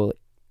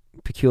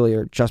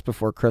peculiar just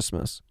before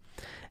Christmas.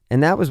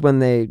 And that was when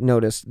they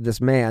noticed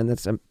this man,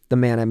 that's the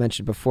man I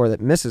mentioned before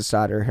that Mrs.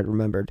 Sodder had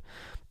remembered,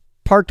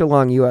 parked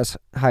along U.S.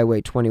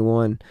 Highway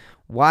 21,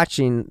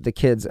 watching the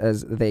kids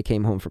as they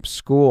came home from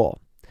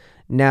school.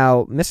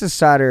 Now, Mrs.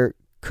 Sodder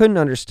couldn't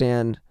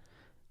understand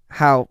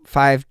how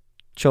 5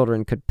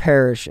 children could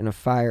perish in a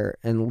fire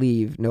and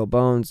leave no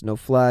bones, no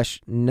flesh,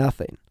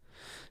 nothing.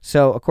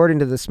 So, according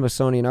to the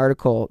Smithsonian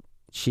article,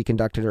 she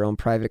conducted her own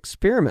private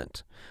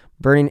experiment,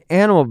 burning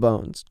animal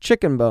bones,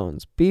 chicken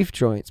bones, beef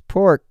joints,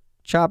 pork,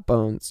 chop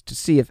bones to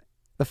see if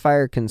the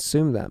fire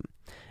consumed them.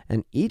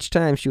 And each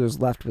time she was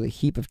left with a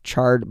heap of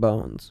charred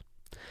bones.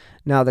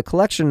 Now, the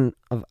collection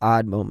of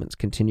odd moments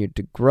continued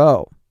to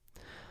grow.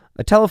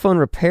 A telephone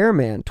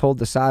repairman told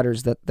the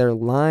Sodders that their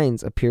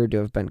lines appeared to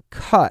have been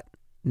cut,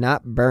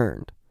 not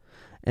burned.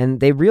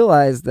 And they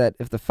realized that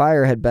if the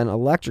fire had been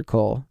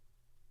electrical,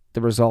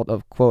 the result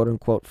of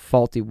quote-unquote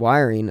faulty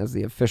wiring, as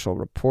the official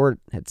report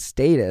had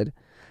stated,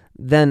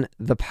 then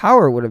the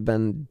power would have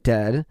been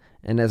dead.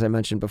 And as I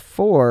mentioned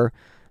before,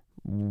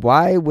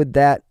 why would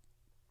the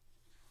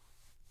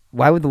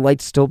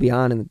lights still be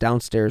on in the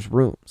downstairs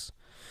rooms?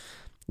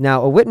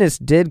 Now, a witness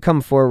did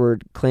come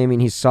forward claiming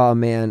he saw a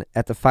man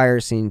at the fire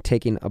scene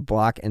taking a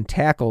block and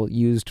tackle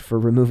used for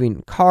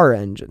removing car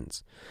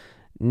engines.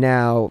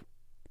 Now,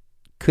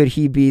 could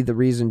he be the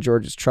reason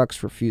George's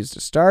trucks refused to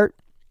start?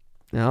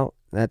 No,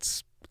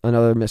 that's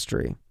another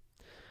mystery.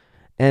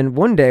 And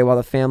one day, while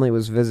the family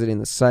was visiting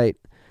the site,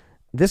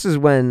 this is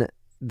when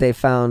they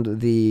found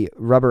the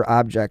rubber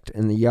object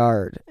in the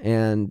yard,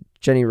 and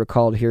Jenny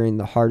recalled hearing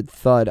the hard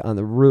thud on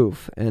the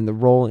roof and the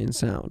rolling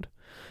sound.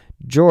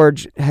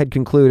 George had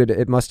concluded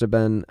it must have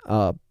been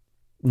a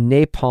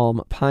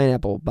napalm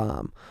pineapple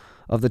bomb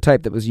of the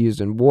type that was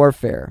used in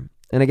warfare.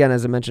 And again,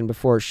 as I mentioned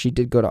before, she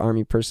did go to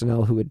Army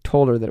personnel who had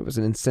told her that it was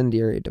an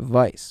incendiary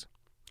device.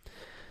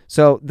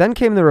 So then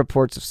came the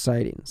reports of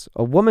sightings.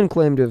 A woman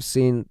claimed to have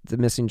seen the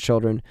missing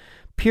children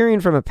peering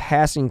from a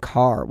passing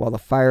car while the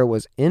fire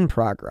was in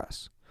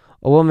progress.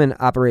 A woman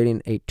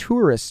operating a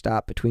tourist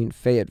stop between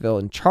Fayetteville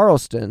and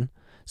Charleston,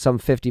 some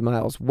 50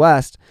 miles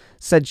west,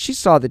 said she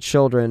saw the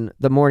children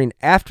the morning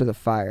after the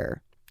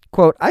fire.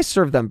 Quote, "I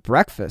served them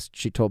breakfast,"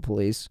 she told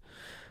police.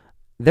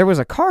 "There was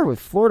a car with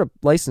Florida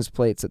license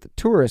plates at the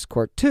tourist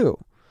court, too."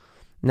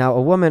 Now,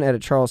 a woman at a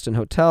Charleston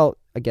hotel,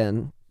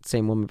 again,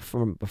 same woman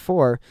from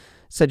before,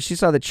 said she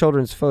saw the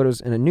children's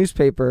photos in a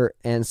newspaper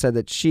and said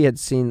that she had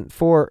seen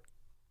 4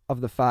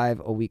 of the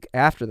 5 a week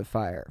after the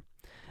fire.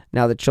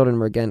 Now, the children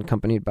were again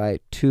accompanied by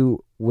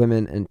 2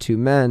 women and 2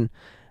 men,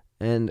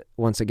 and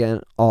once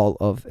again, all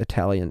of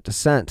Italian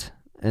descent.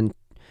 And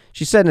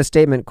she said in a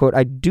statement, quote,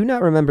 "I do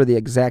not remember the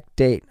exact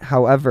date.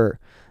 However,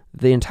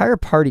 the entire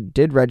party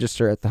did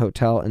register at the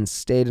hotel and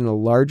stayed in a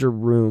larger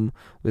room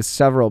with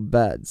several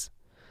beds.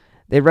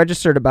 They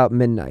registered about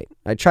midnight.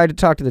 I tried to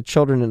talk to the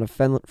children in a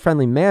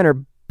friendly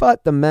manner,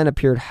 but the men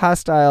appeared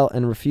hostile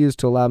and refused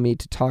to allow me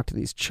to talk to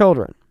these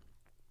children.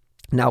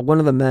 Now, one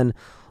of the men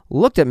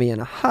looked at me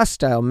in a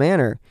hostile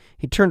manner.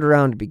 He turned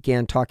around and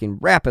began talking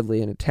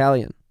rapidly in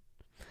Italian.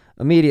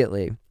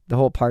 Immediately, the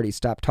whole party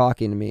stopped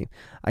talking to me.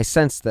 I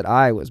sensed that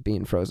I was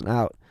being frozen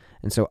out,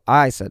 and so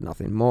I said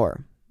nothing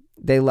more.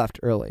 They left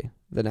early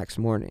the next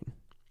morning."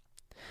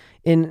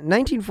 In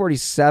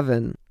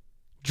 1947,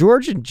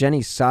 George and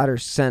Jenny Sodder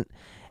sent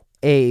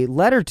a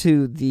letter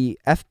to the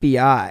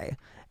FBI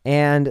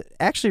and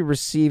actually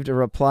received a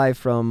reply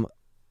from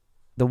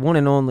the one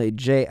and only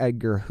J.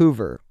 Edgar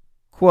Hoover.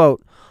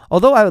 Quote,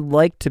 "Although I would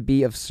like to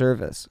be of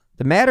service,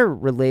 the matter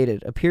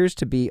related appears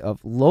to be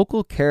of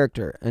local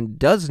character and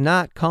does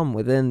not come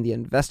within the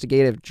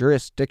investigative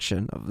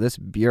jurisdiction of this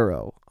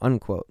bureau."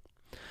 Unquote.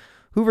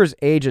 Hoover's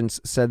agents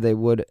said they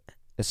would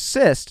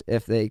assist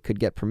if they could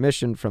get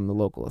permission from the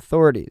local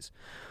authorities,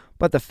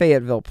 but the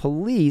Fayetteville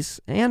police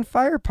and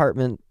fire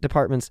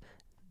departments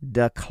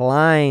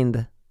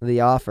declined the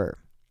offer.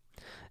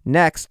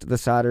 Next, the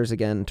Sodders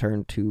again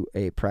turned to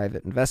a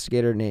private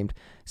investigator named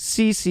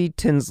C.C.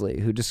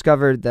 Tinsley, who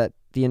discovered that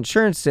the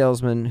insurance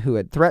salesman who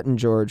had threatened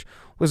George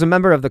was a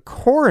member of the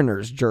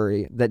coroner's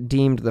jury that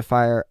deemed the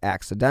fire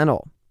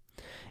accidental.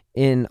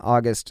 In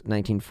August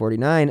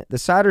 1949, the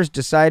Sodders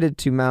decided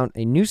to mount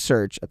a new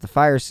search at the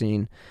fire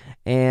scene,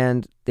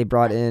 and they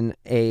brought in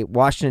a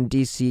Washington,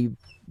 D.C.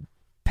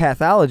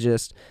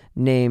 pathologist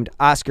named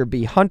Oscar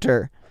B.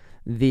 Hunter.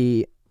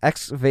 The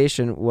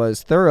excavation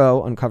was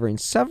thorough, uncovering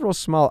several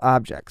small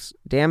objects,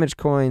 damaged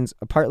coins,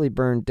 a partly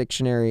burned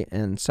dictionary,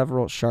 and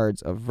several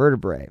shards of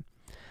vertebrae.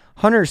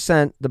 Hunter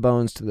sent the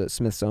bones to the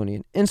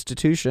Smithsonian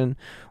Institution,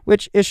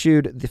 which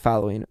issued the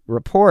following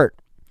report.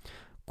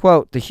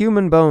 Quote, "The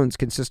human bones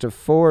consist of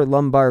 4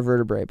 lumbar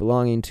vertebrae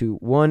belonging to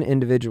one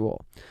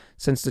individual.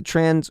 Since the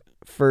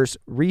transverse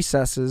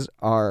recesses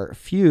are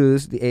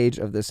fused, the age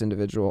of this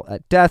individual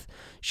at death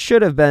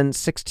should have been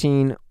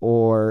 16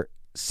 or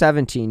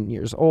 17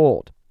 years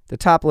old. The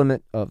top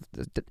limit of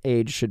the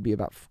age should be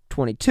about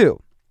 22.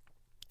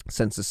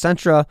 Since the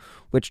centra,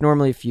 which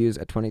normally fuse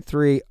at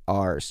 23,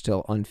 are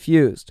still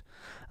unfused.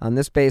 On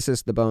this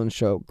basis, the bones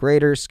show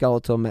greater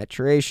skeletal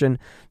maturation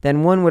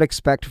than one would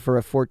expect for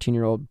a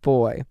 14-year-old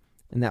boy,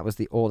 and that was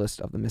the oldest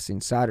of the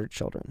missing Sodder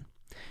children.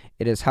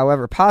 It is,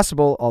 however,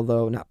 possible,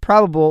 although not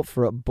probable,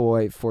 for a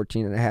boy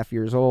 14 and a half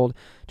years old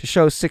to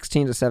show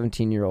 16 to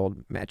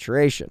 17-year-old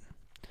maturation."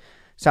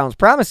 Sounds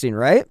promising,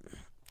 right?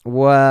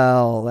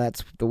 Well,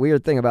 that's the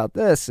weird thing about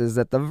this, is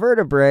that the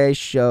vertebrae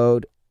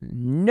showed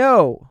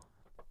no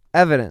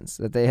evidence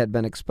that they had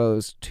been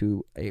exposed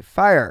to a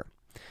fire.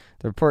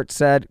 The report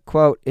said,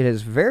 quote, "It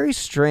is very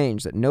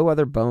strange that no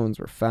other bones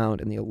were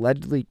found in the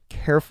allegedly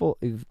careful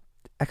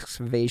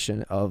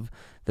excavation of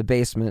the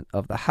basement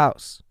of the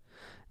house,"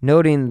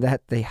 noting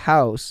that the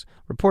house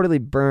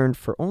reportedly burned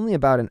for only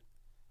about an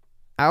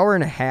hour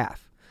and a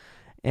half,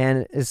 and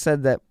it is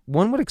said that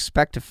one would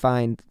expect to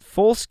find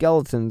full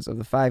skeletons of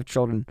the 5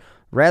 children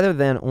rather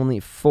than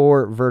only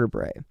 4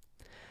 vertebrae.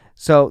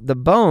 So the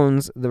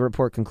bones, the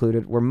report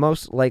concluded, were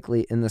most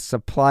likely in the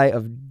supply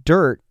of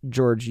dirt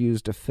George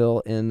used to fill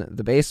in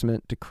the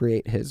basement to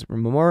create his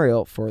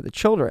memorial for the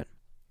children.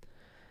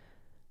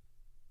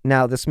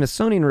 Now, the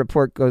Smithsonian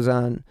report goes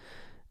on,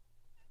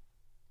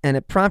 and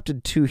it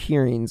prompted 2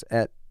 hearings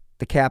at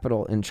the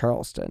Capitol in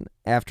Charleston,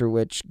 after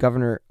which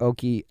Governor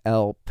Oakey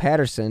L.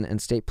 Patterson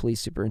and State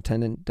Police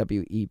Superintendent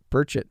W.E.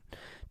 Burchett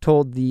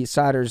told the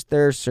Sodders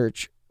their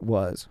search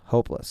was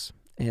hopeless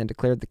and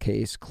declared the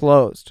case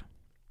closed.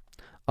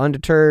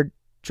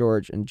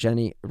 George and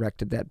Jenny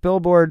erected that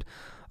billboard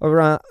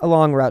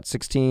along Route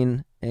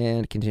 16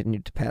 and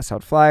continued to pass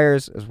out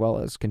flyers, as well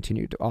as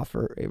continued to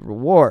offer a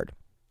reward.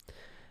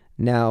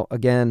 Now,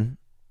 again,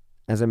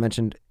 as I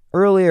mentioned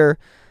earlier,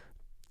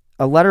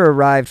 a letter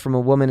arrived from a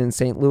woman in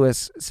St.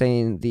 Louis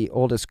saying the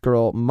oldest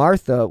girl,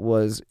 Martha,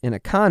 was in a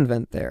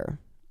convent there.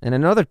 And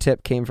another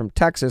tip came from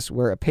Texas,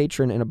 where a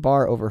patron in a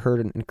bar overheard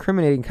an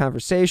incriminating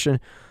conversation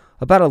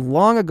about a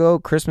long-ago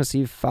Christmas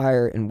Eve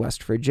fire in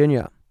West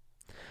Virginia.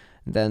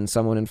 Then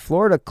someone in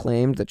Florida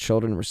claimed that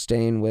children were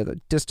staying with a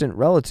distant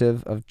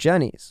relative of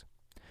Jenny's.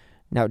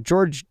 Now,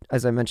 George,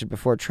 as I mentioned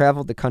before,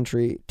 traveled the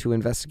country to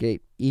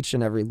investigate each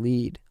and every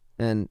lead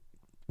and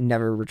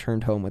never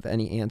returned home with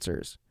any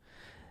answers.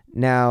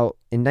 Now,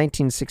 in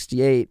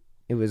 1968,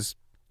 it was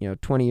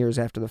 20 years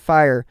after the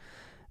fire,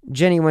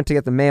 Jenny went to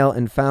get the mail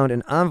and found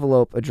an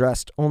envelope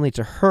addressed only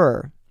to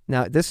her.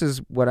 Now, this is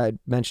what I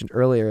mentioned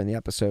earlier in the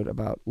episode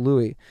about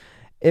Louis.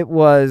 It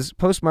was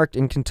postmarked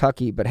in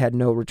Kentucky but had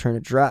no return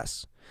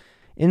address.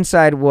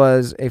 Inside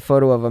was a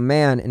photo of a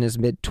man in his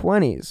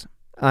mid-20s.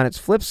 On its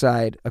flip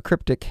side, a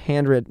cryptic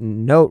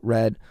handwritten note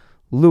read,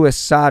 "Louis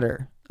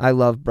Sodder, I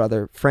love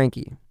brother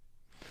Frankie."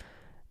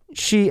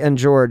 She and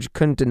George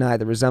couldn't deny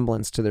the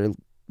resemblance to their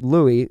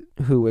Louis,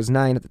 who was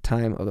 9 at the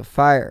time of the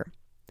fire.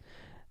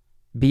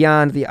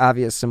 Beyond the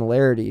obvious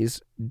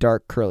similarities,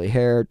 dark curly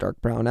hair,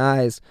 dark brown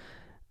eyes,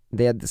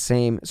 they had the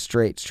same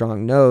straight,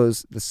 strong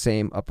nose, the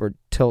same upward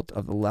tilt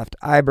of the left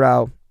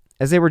eyebrow.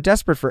 As they were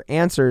desperate for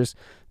answers,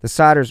 the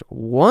Sodders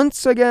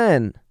once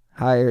again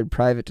hired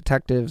private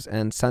detectives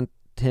and sent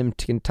him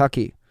to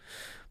Kentucky.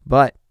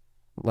 But,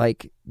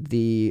 like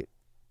the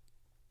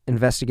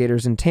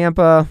investigators in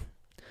Tampa,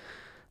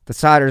 the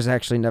Sodders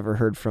actually never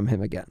heard from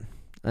him again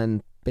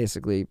and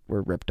basically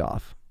were ripped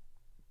off.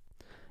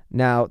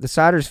 Now, the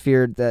Sodders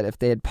feared that if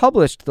they had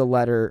published the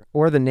letter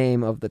or the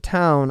name of the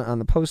town on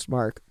the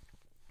postmark,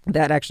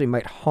 that actually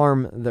might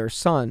harm their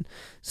son.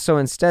 So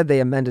instead, they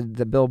amended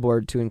the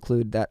billboard to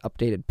include that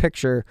updated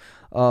picture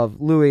of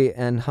Louis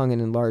and hung an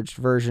enlarged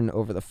version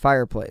over the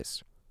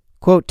fireplace.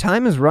 Quote,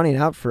 "Time is running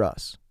out for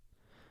us,"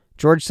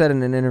 George said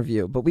in an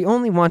interview, "but we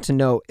only want to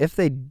know if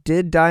they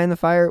did die in the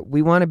fire.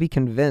 We want to be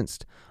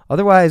convinced.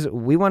 Otherwise,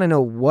 we want to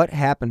know what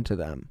happened to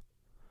them."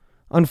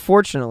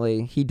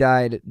 Unfortunately, he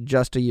died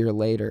just a year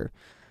later,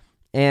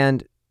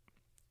 and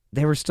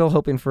they were still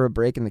hoping for a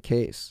break in the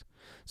case.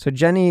 So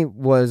Jenny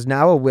was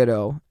now a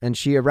widow, and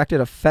she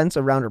erected a fence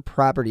around her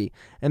property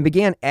and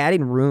began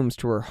adding rooms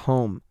to her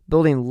home,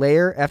 building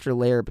layer after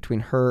layer between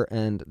her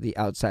and the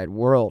outside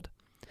world.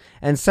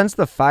 And since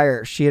the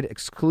fire, she had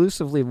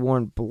exclusively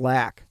worn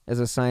black as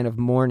a sign of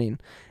mourning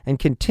and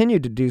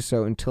continued to do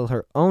so until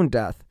her own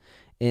death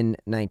in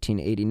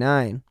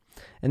 1989.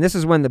 And this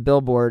is when the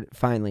billboard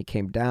finally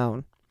came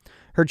down.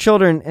 Her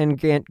children and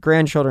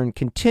grandchildren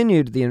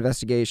continued the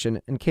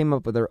investigation and came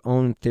up with their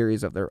own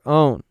theories of their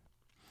own.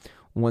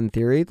 One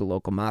theory, the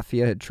local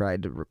mafia had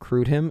tried to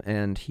recruit him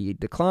and he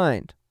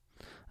declined.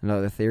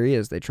 Another theory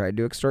is they tried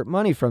to extort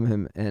money from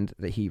him and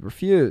that he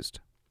refused.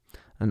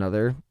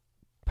 Another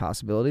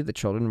possibility, the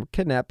children were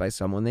kidnapped by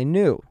someone they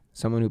knew,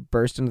 someone who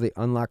burst into the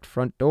unlocked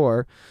front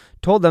door,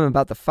 told them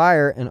about the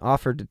fire, and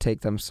offered to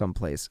take them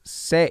someplace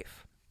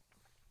safe.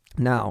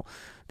 Now,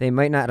 they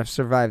might not have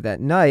survived that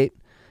night.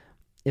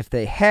 If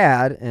they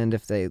had, and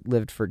if they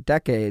lived for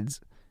decades,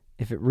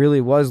 if it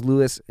really was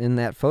Louis in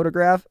that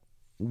photograph,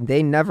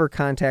 they never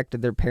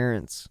contacted their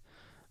parents.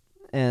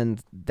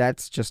 And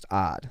that's just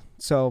odd.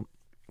 So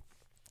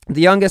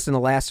the youngest and the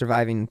last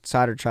surviving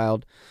Sodder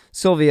child,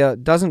 Sylvia,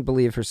 doesn't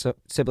believe her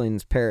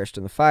siblings perished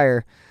in the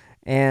fire.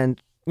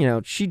 And, you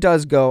know, she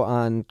does go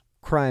on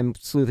crime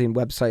sleuthing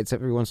websites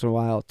every once in a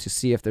while to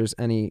see if there's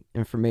any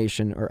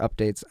information or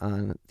updates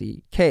on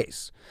the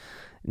case.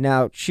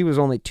 Now, she was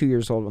only 2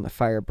 years old when the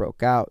fire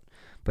broke out,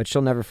 but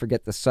she'll never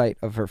forget the sight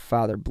of her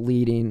father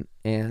bleeding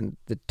and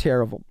the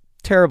terrible,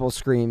 terrible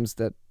screams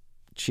that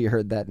she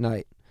heard that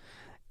night.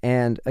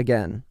 And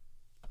again,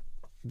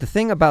 the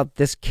thing about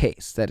this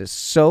case that is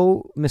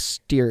so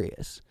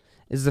mysterious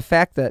is the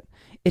fact that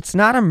it's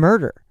not a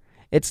murder.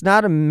 It's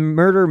not a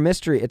murder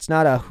mystery. It's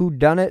not a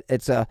whodunit.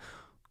 It's a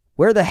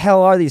where the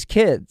hell are these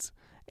kids?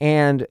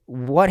 And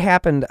what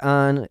happened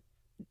on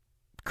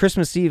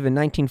Christmas Eve in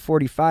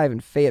 1945 in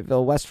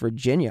Fayetteville, West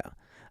Virginia?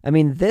 I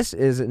mean, this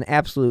is an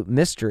absolute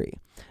mystery.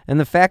 And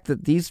the fact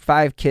that these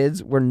 5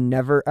 kids were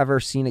never, ever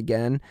seen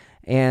again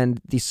and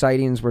the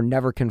sightings were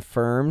never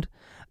confirmed,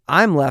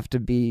 I'm left to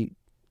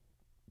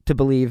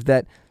believe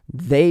that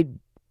they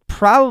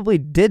probably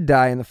did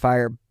die in the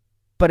fire.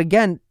 But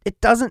again, it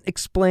doesn't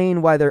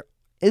explain why there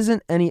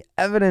isn't any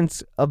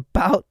evidence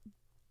about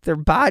their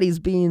bodies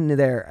being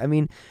there. I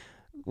mean,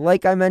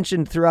 like I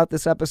mentioned throughout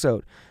this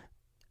episode,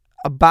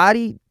 a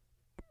body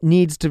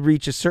needs to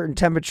reach a certain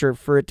temperature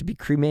for it to be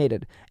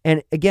cremated.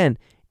 And again,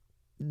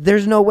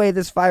 there's no way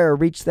this fire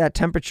reached that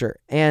temperature.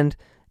 And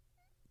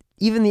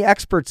even the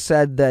experts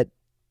said that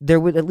there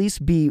would at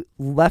least be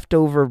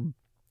leftover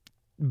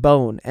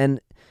bone. And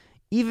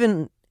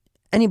even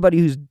anybody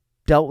who's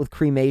dealt with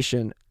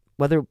cremation,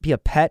 whether it be a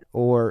pet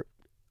or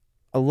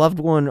a loved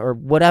one or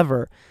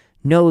whatever,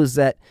 knows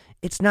that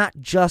it's not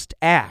just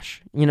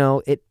ash. You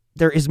know,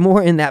 there is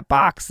more in that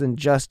box than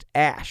just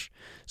ash.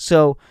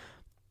 So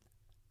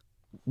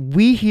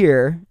we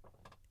here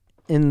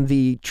in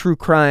the true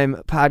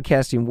crime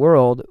podcasting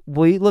world,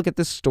 we look at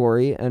this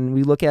story and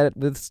we look at it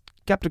with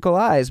skeptical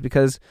eyes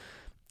because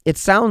it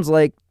sounds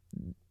like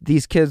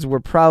these kids were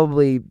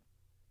probably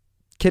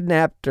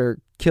kidnapped or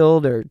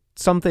killed or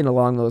something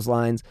along those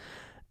lines.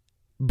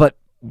 But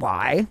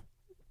why?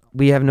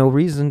 We have no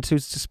reason to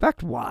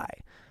suspect why.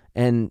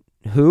 And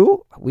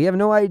who? We have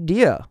no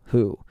idea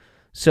who.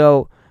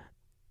 So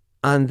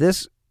on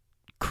this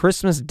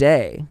Christmas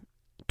Day,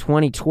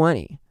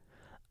 2020,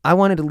 I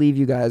wanted to leave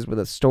you guys with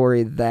a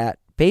story that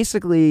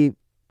basically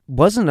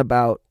wasn't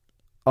about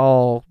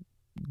all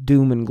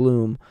doom and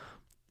gloom,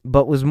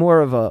 but was more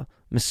of a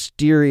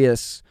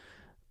mysterious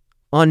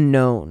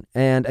unknown.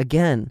 And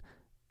again,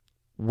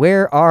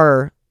 where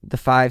are the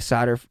 5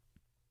 Sodder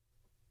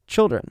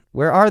children?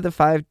 Where are the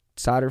 5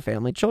 Sodder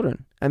family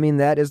children? I mean,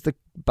 that is the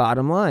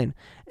bottom line.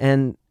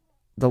 And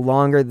the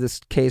longer this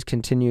case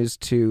continues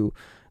to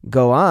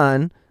go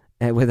on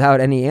and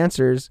without any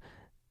answers,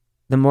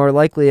 the more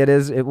likely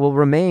it will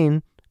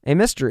remain a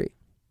mystery.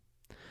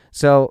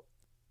 So,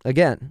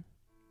 again,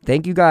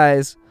 thank you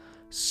guys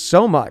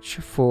so much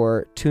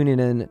for tuning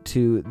in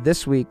to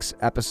this week's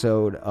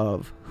episode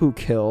of Who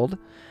Killed.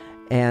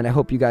 And I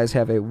hope you guys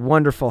have a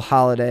wonderful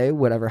holiday,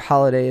 whatever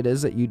holiday it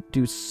is that you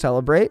do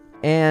celebrate.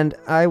 And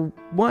I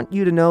want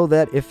you to know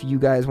that if you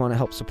guys want to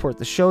help support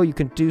the show, you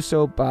can do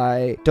so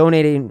by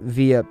donating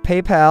via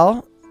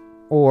PayPal,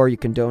 or you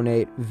can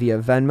donate via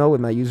Venmo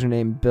with my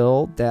username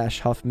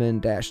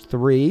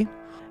Bill-Huffman-3.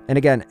 And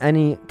again,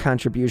 any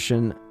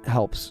contribution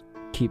helps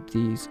keep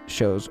these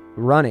shows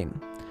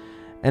running.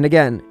 And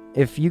again,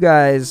 if you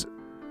guys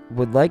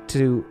would like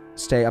to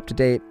stay up to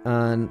date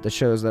on the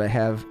shows that I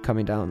have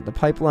coming down the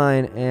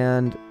pipeline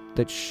and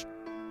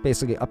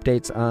basically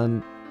updates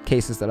on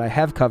cases that I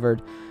have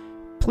covered,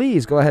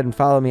 please go ahead and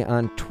follow me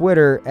on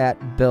Twitter at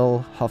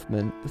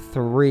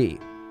BillHuffman3.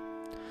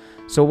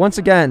 So once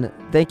again,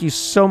 thank you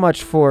so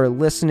much for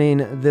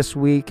listening this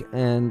week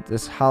and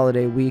this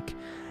holiday week,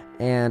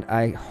 and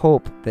I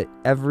hope that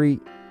every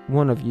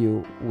one of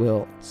you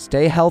will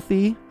stay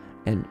healthy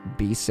and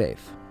be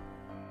safe.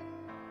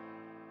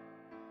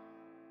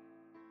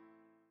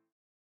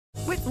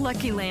 With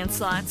Lucky Land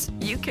Slots,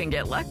 you can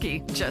get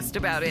lucky just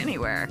about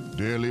anywhere.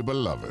 Dearly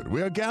beloved,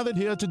 we are gathered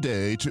here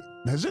today to...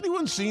 Has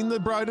anyone seen the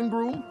bride and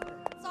groom?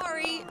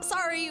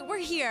 Sorry, we're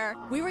here.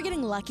 We were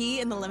getting lucky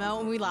in the limo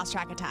and we lost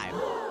track of time.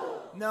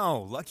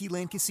 No, Lucky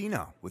Land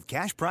Casino, with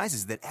cash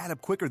prizes that add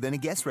up quicker than a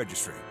guest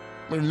registry.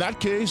 In that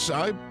case,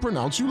 I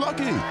pronounce you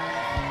lucky.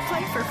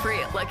 Play for free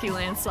at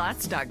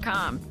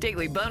LuckyLandSlots.com.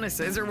 Daily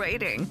bonuses are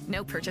waiting.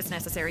 No purchase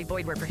necessary.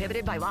 Void where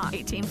prohibited by law.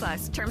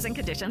 18+. Terms and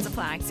conditions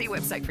apply. See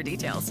website for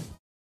details.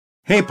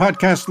 Hey,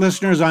 podcast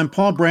listeners. I'm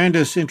Paul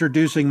Brandis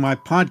introducing my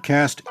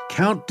podcast,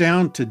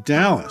 Countdown to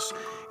Dallas.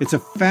 It's a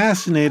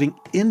fascinating,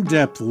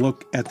 in-depth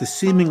look at the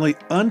seemingly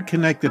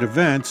unconnected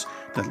events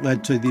that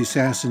led to the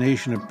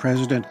assassination of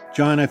President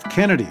John F.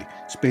 Kennedy.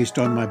 It's based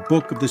on my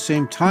book of the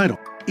same title.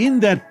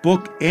 In that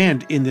book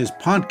and in this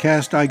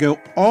podcast, I go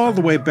all the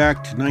way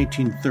back to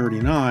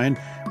 1939,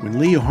 when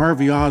Lee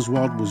Harvey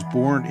Oswald was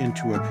born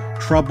into a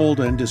troubled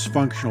and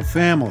dysfunctional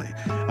family.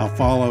 I'll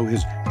follow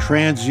his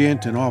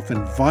transient and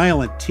often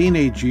violent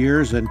teenage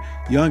years and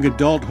young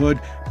adulthood,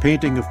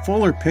 painting a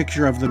fuller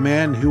picture of the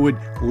man who would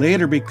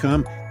later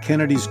become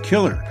Kennedy's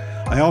killer.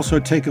 I also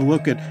take a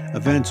look at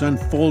events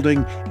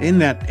unfolding in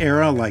that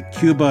era, like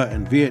Cuba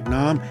and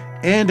Vietnam,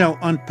 and I'll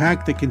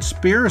unpack the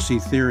conspiracy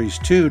theories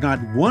too, not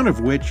one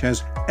of which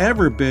has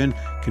ever been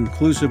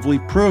conclusively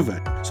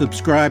proven.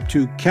 Subscribe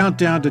to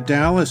Countdown to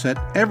Dallas at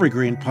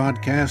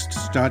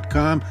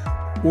evergreenpodcasts.com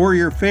or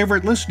your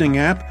favorite listening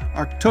app,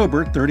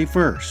 October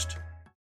 31st.